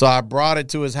 So I brought it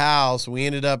to his house. We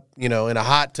ended up, in a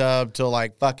hot tub till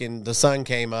like fucking the sun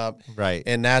came up. Right.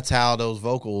 And that's how those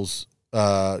vocals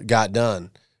got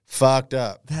done. Fucked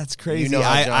up. That's crazy.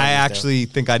 I actually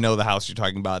think I know the house you're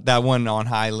talking about. That one on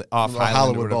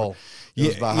Hollywood Bowl.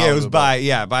 It was by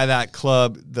that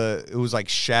club. It was like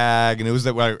Shag, and it was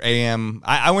that AM.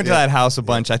 I went to that house a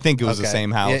bunch. I think it was the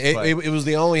same house. Yeah, it was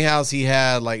the only house he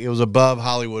had. Like, it was above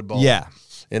Hollywood Bowl. Yeah,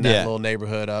 in that little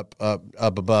neighborhood up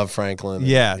above Franklin.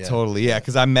 Yeah, totally. Yeah,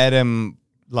 because I met him.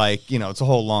 Like, it's a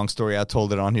whole long story. I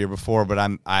told it on here before, but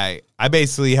I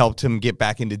basically helped him get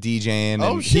back into DJing. And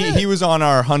oh, shit. He was on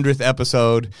our 100th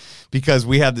episode because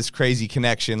we had this crazy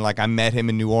connection. Like, I met him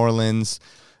in New Orleans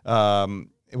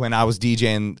when I was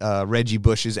DJing Reggie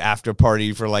Bush's after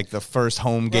party for like the first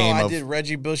home game. I did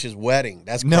Reggie Bush's wedding.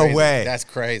 That's crazy. No way. That's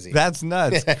crazy. That's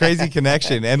nuts. Crazy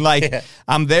connection. And like,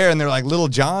 I'm there, and they're like, Lil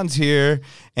Jon's here,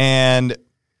 and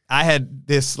I had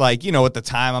this, like, you know, at the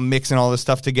time I'm mixing all this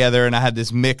stuff together, and I had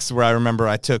this mix where I remember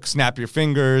I took Snap Your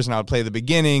Fingers and I would play the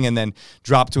beginning and then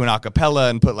drop to an acapella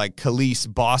and put like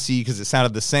Khalees Bossy because it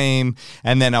sounded the same.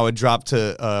 And then I would drop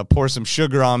to Pour Some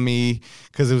Sugar on Me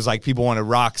because it was like people wanted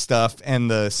rock stuff, and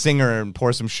the singer and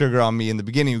Pour Some Sugar on Me in the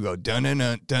beginning would go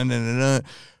dun-dun-dun, dun-dun-dun-dun,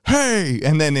 hey,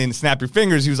 and then in Snap Your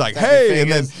Fingers, he was like, hey,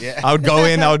 and then I would go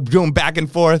in, I would do them back and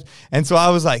forth, and so I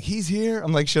was like, he's here,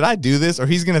 I'm like, should I do this, or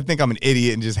he's gonna think I'm an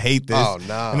idiot and just hate this? Oh,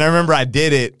 no. And I remember I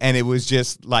did it, and it was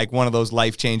just like one of those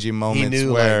life-changing moments. He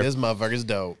knew, where, like, this motherfucker's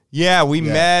dope. Yeah, we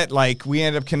met, like, we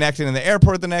ended up connecting in the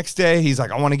airport the next day. He's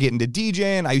like, I want to get into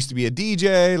DJing. I used to be a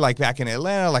DJ, like, back in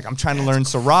Atlanta. Like, I'm trying to learn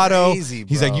Serato. Crazy,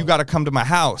 He's like, you got to come to my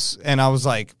house. And I was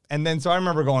like, and then, so I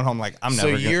remember going home, like, I'm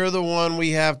never So you're the one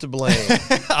we have to blame.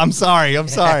 I'm sorry.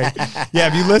 Yeah,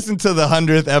 if you listen to the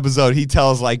 100th episode, he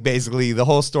tells, like, basically the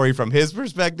whole story from his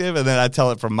perspective, and then I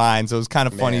tell it from mine. So it was kind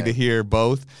of funny to hear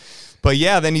both. But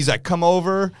yeah, then he's like, come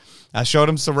over. I showed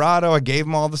him Serato. I gave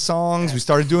him all the songs. We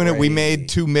started doing it. We made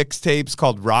 2 mixtapes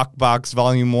called Rock Box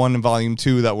Volume 1 and Volume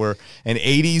 2 that were an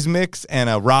 80s mix and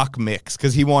a rock mix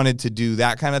because he wanted to do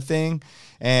that kind of thing.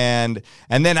 And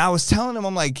then I was telling him,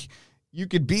 I'm like, you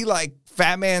could be like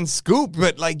Fat Man Scoop,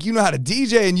 but like you know how to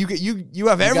DJ and you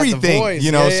have everything,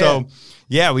 you know. So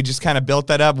yeah, we just kind of built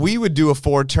that up. We would do a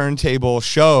 4 turntable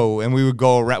show, and we would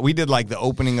go around. We did like the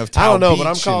opening of Tao I don't know, Beach, but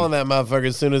I'm calling that motherfucker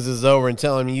as soon as it's over and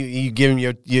telling him you give him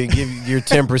your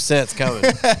 10%'s coming.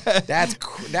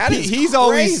 That is he's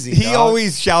crazy. He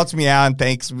always shouts me out and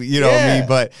thanks me, me.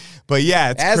 But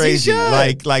yeah, it's as crazy. He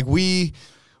should. Like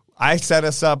I set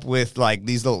us up with like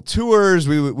these little tours.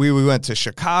 We went to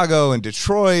Chicago and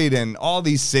Detroit and all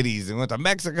these cities, and went to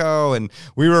Mexico, and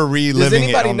we were reliving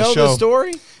it on the show. Does anybody know the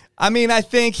story? I mean, I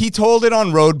think he told it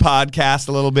on Road Podcast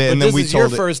a little bit, but and then we told it. This is your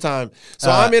first time, so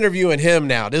I'm interviewing him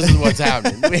now. This is what's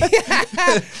happening.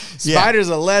 Spider's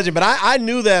a legend, but I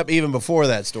knew that even before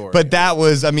that story. But that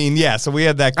was, I mean, yeah. So we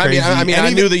had that crazy.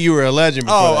 I knew that you were a legend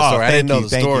before that story. I didn't know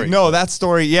the story. No, that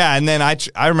story, yeah. And then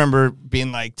I remember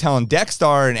being like telling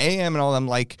Dexstar and AM and all them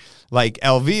like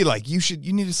LV, like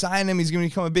you need to sign him. He's going to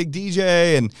become a big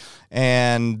DJ,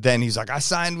 and then he's like, I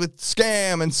signed with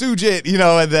Scam and Sujit,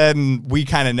 and then we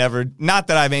kind of never, not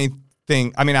that I have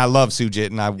anything, I mean, I love Sujit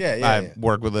and I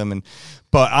work with him,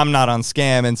 but I'm not on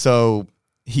Scam, and so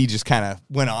he just kind of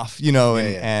went off,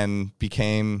 and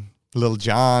became Lil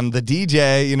Jon, the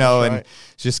DJ, and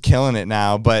just killing it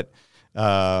now, but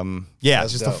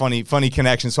it's just dope. A funny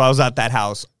connection. So I was at that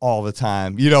house all the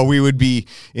time. We would be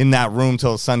in that room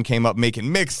till the sun came up making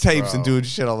mixtapes and doing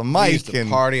shit on the mic. We used to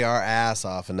party our ass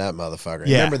off in that motherfucker.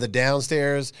 Yeah. Remember the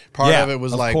downstairs part of it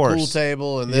was like pool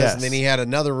table and this, yes. and then he had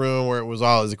another room where it was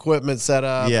all his equipment set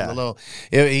up. Yeah.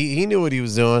 And he knew what he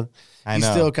was doing. He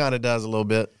still kind of does a little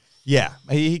bit. Yeah,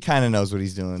 he kind of knows what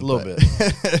he's doing. A little bit.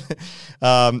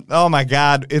 Oh, my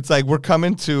God. It's like we're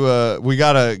coming to we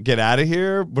got to get out of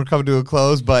here. We're coming to a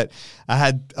close, but I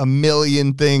had a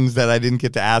million things that I didn't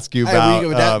get to ask you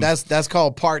about. That's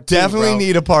called part 2, Definitely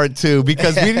need a part 2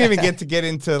 because we didn't even get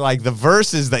into like the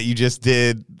verses that you just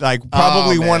did. Like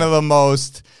probably one of the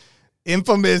most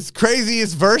infamous,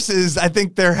 craziest verses I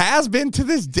think there has been to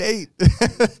this date.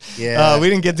 Yeah. We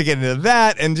didn't get into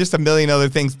that and just a million other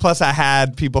things. Plus, I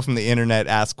had people from the internet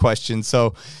ask questions.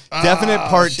 So, definite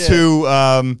part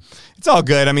 2. It's all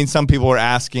good. I mean, some people were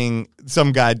asking,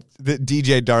 some guy, the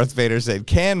DJ Darth Vader said,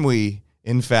 can we,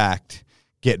 in fact,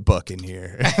 get Book in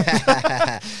here?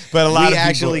 But a lot of people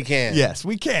actually can. Yes,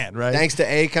 we can, right? Thanks to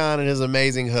Akon and his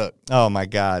amazing hook. Oh my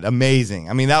God, amazing!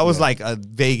 I mean, that was like a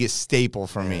Vegas staple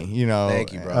for me.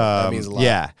 Thank you, bro. That means a lot.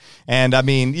 Yeah, and I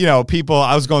mean, people.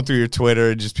 I was going through your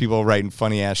Twitter, just people writing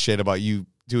funny ass shit about you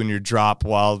doing your drop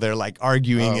while they're like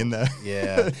arguing in the.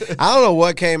 Yeah, I don't know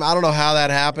what came. I don't know how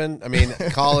that happened. I mean,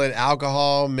 call it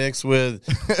alcohol mixed with.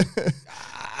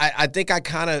 I think I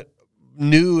kind of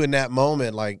knew in that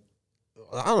moment, like,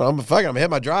 I don't know, I'm gonna hit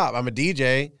my drop. I'm a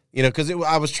DJ. Because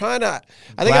I was trying to.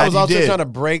 I think I was also trying to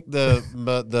break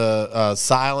the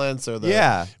silence or the.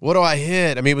 Yeah. What do I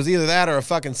hit? I mean, it was either that or a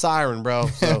fucking siren, bro.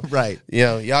 So right.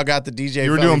 Y'all got the DJ.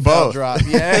 You were Felli doing Fel both. Drop.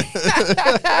 Yeah.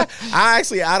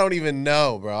 I don't even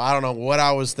know, bro. I don't know what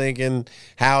I was thinking,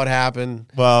 how it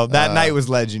happened. Well, that night was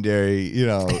legendary,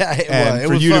 and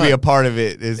for you fun. to be a part of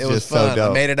it is just so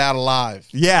dope. I made it out alive.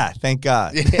 Yeah, thank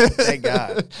God. Yeah, thank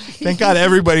God. Thank God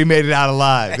everybody made it out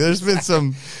alive. There's been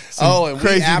some and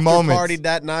crazy we moments. Partied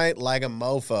that night like a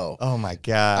mofo. Oh my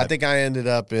God. I think I ended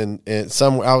up in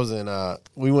somewhere. I was in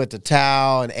we went to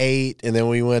Tao and ate, and then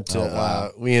we went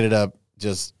to we ended up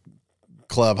just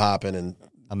club hopping and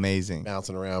amazing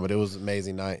bouncing around, but it was an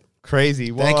amazing night.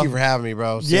 Crazy. Well, thank you for having me,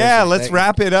 bro. Seriously, yeah, let's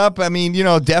wrap it up. I mean,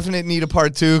 definitely need a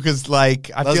part 2 because,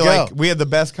 like, I feel like we had the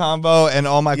best combo and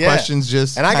all my questions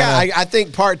just. And I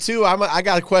think part 2. I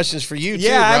got questions for you too.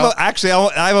 Yeah,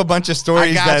 I have a bunch of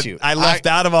stories I left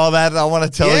out of all that I want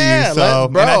to tell you. So,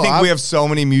 and I think we have so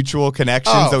many mutual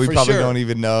connections that we probably don't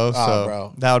even know. So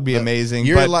bro. That would be amazing.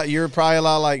 You're probably a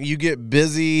lot like you get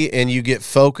busy and you get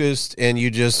focused and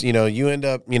you just you end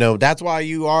up that's why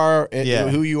you are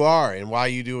who you are and why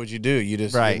you do what you do. You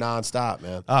just you're nonstop,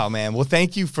 man. Oh man, well,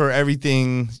 thank you for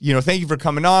everything. Thank you for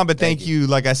coming on, but thank you,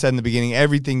 like I said in the beginning,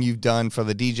 everything you've done for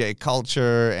the DJ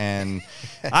culture, and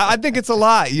I think it's a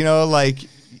lot. Like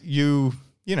you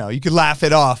could laugh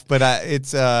it off, but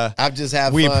it's I've just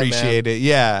had we fun, appreciate man. it,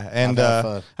 yeah. And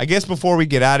I guess before we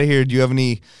get out of here, do you have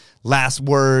any last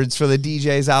words for the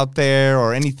DJs out there,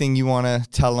 or anything you want to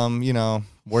tell them?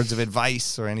 Words of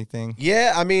advice or anything?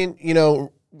 Yeah, I mean,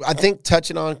 I think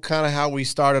touching on kind of how we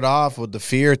started off with the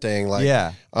fear thing, like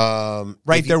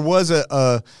right. There was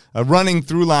a running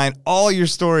through line. All your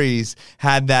stories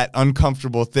had that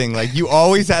uncomfortable thing. Like you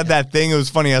always had that thing. It was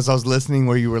funny as I was listening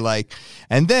where you were like,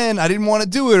 and then I didn't want to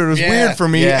do it. It was weird for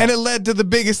me, and it led to the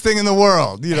biggest thing in the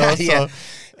world. So.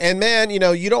 And man,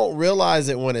 you don't realize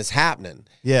it when it's happening.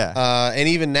 Yeah. And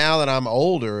even now that I'm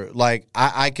older, like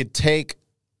I could take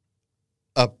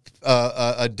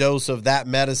a dose of that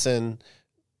medicine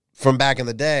from back in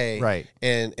the day, right?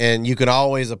 And you can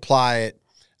always apply it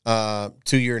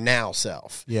to your now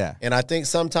self. Yeah. And I think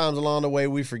sometimes along the way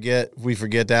we forget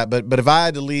that. But if I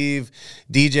had to leave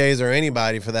DJs or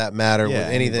anybody for that matter with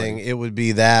anything, it would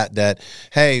be that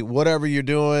hey, whatever you're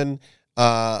doing,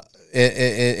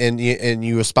 and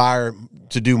you aspire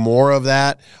to do more of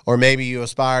that, or maybe you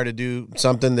aspire to do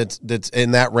something that's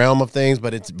in that realm of things,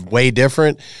 but it's way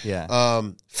different. Yeah.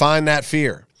 Find that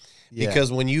fear.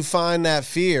 Because when you find that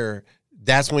fear,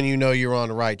 that's when you know you're on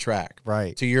the right track.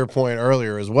 Right. To your point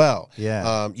earlier as well.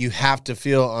 Yeah. You have to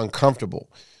feel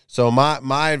uncomfortable. So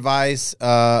my advice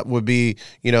would be,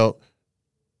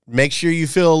 make sure you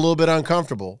feel a little bit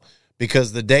uncomfortable,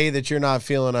 because the day that you're not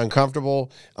feeling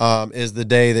uncomfortable is the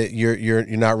day that you're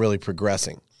not really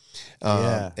progressing.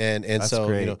 And so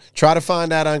great. Try to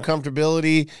find that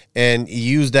uncomfortability and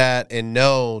use that, and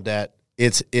know that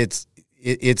it's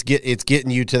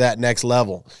getting you to that next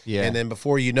level. Yeah. And then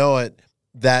before you know it,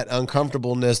 that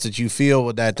uncomfortableness that you feel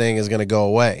with that thing is going to go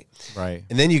away. Right.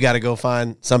 And then you got to go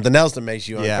find something else that makes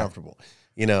you uncomfortable.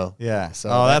 Yeah. So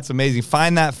that's amazing.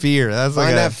 Find that fear.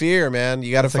 That fear, man.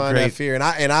 You got to find that fear. And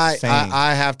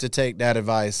I have to take that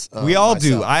advice. We all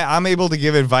myself. do. I'm able to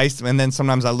give advice, and then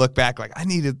sometimes I look back like I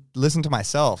need to listen to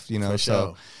myself. For so.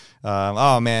 Sure.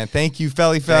 Oh man, thank you,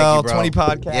 Felli Fel, 20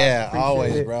 podcast. Yeah, appreciate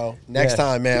always, it. bro. Next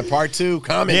time, man. Part 2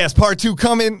 coming. Yes, part 2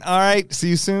 coming. All right, see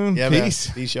you soon. Yeah, peace.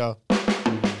 Man. Peace, y'all.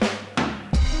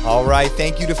 All right,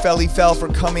 thank you to Felli Fel for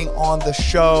coming on the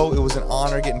show. It was an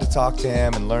honor getting to talk to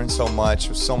him and learn so much. It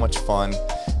was so much fun.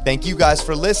 Thank you guys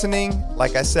for listening.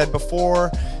 Like I said before,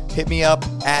 hit me up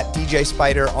at DJ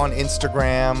Spider on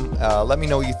Instagram. Let me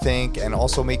know what you think, and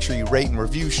also make sure you rate and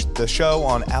review the show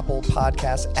on Apple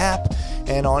Podcast app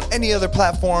and on any other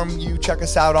platform you check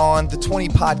us out on. The 20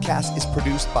 Podcast is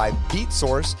produced by Beat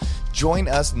Source. Join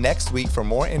us next week for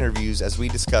more interviews as we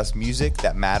discuss music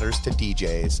that matters to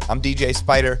DJs. I'm DJ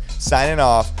Spider, signing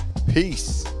off.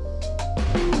 Peace.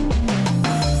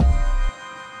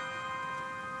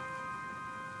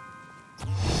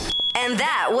 And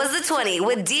that was the 20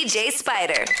 with DJ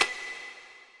Spider.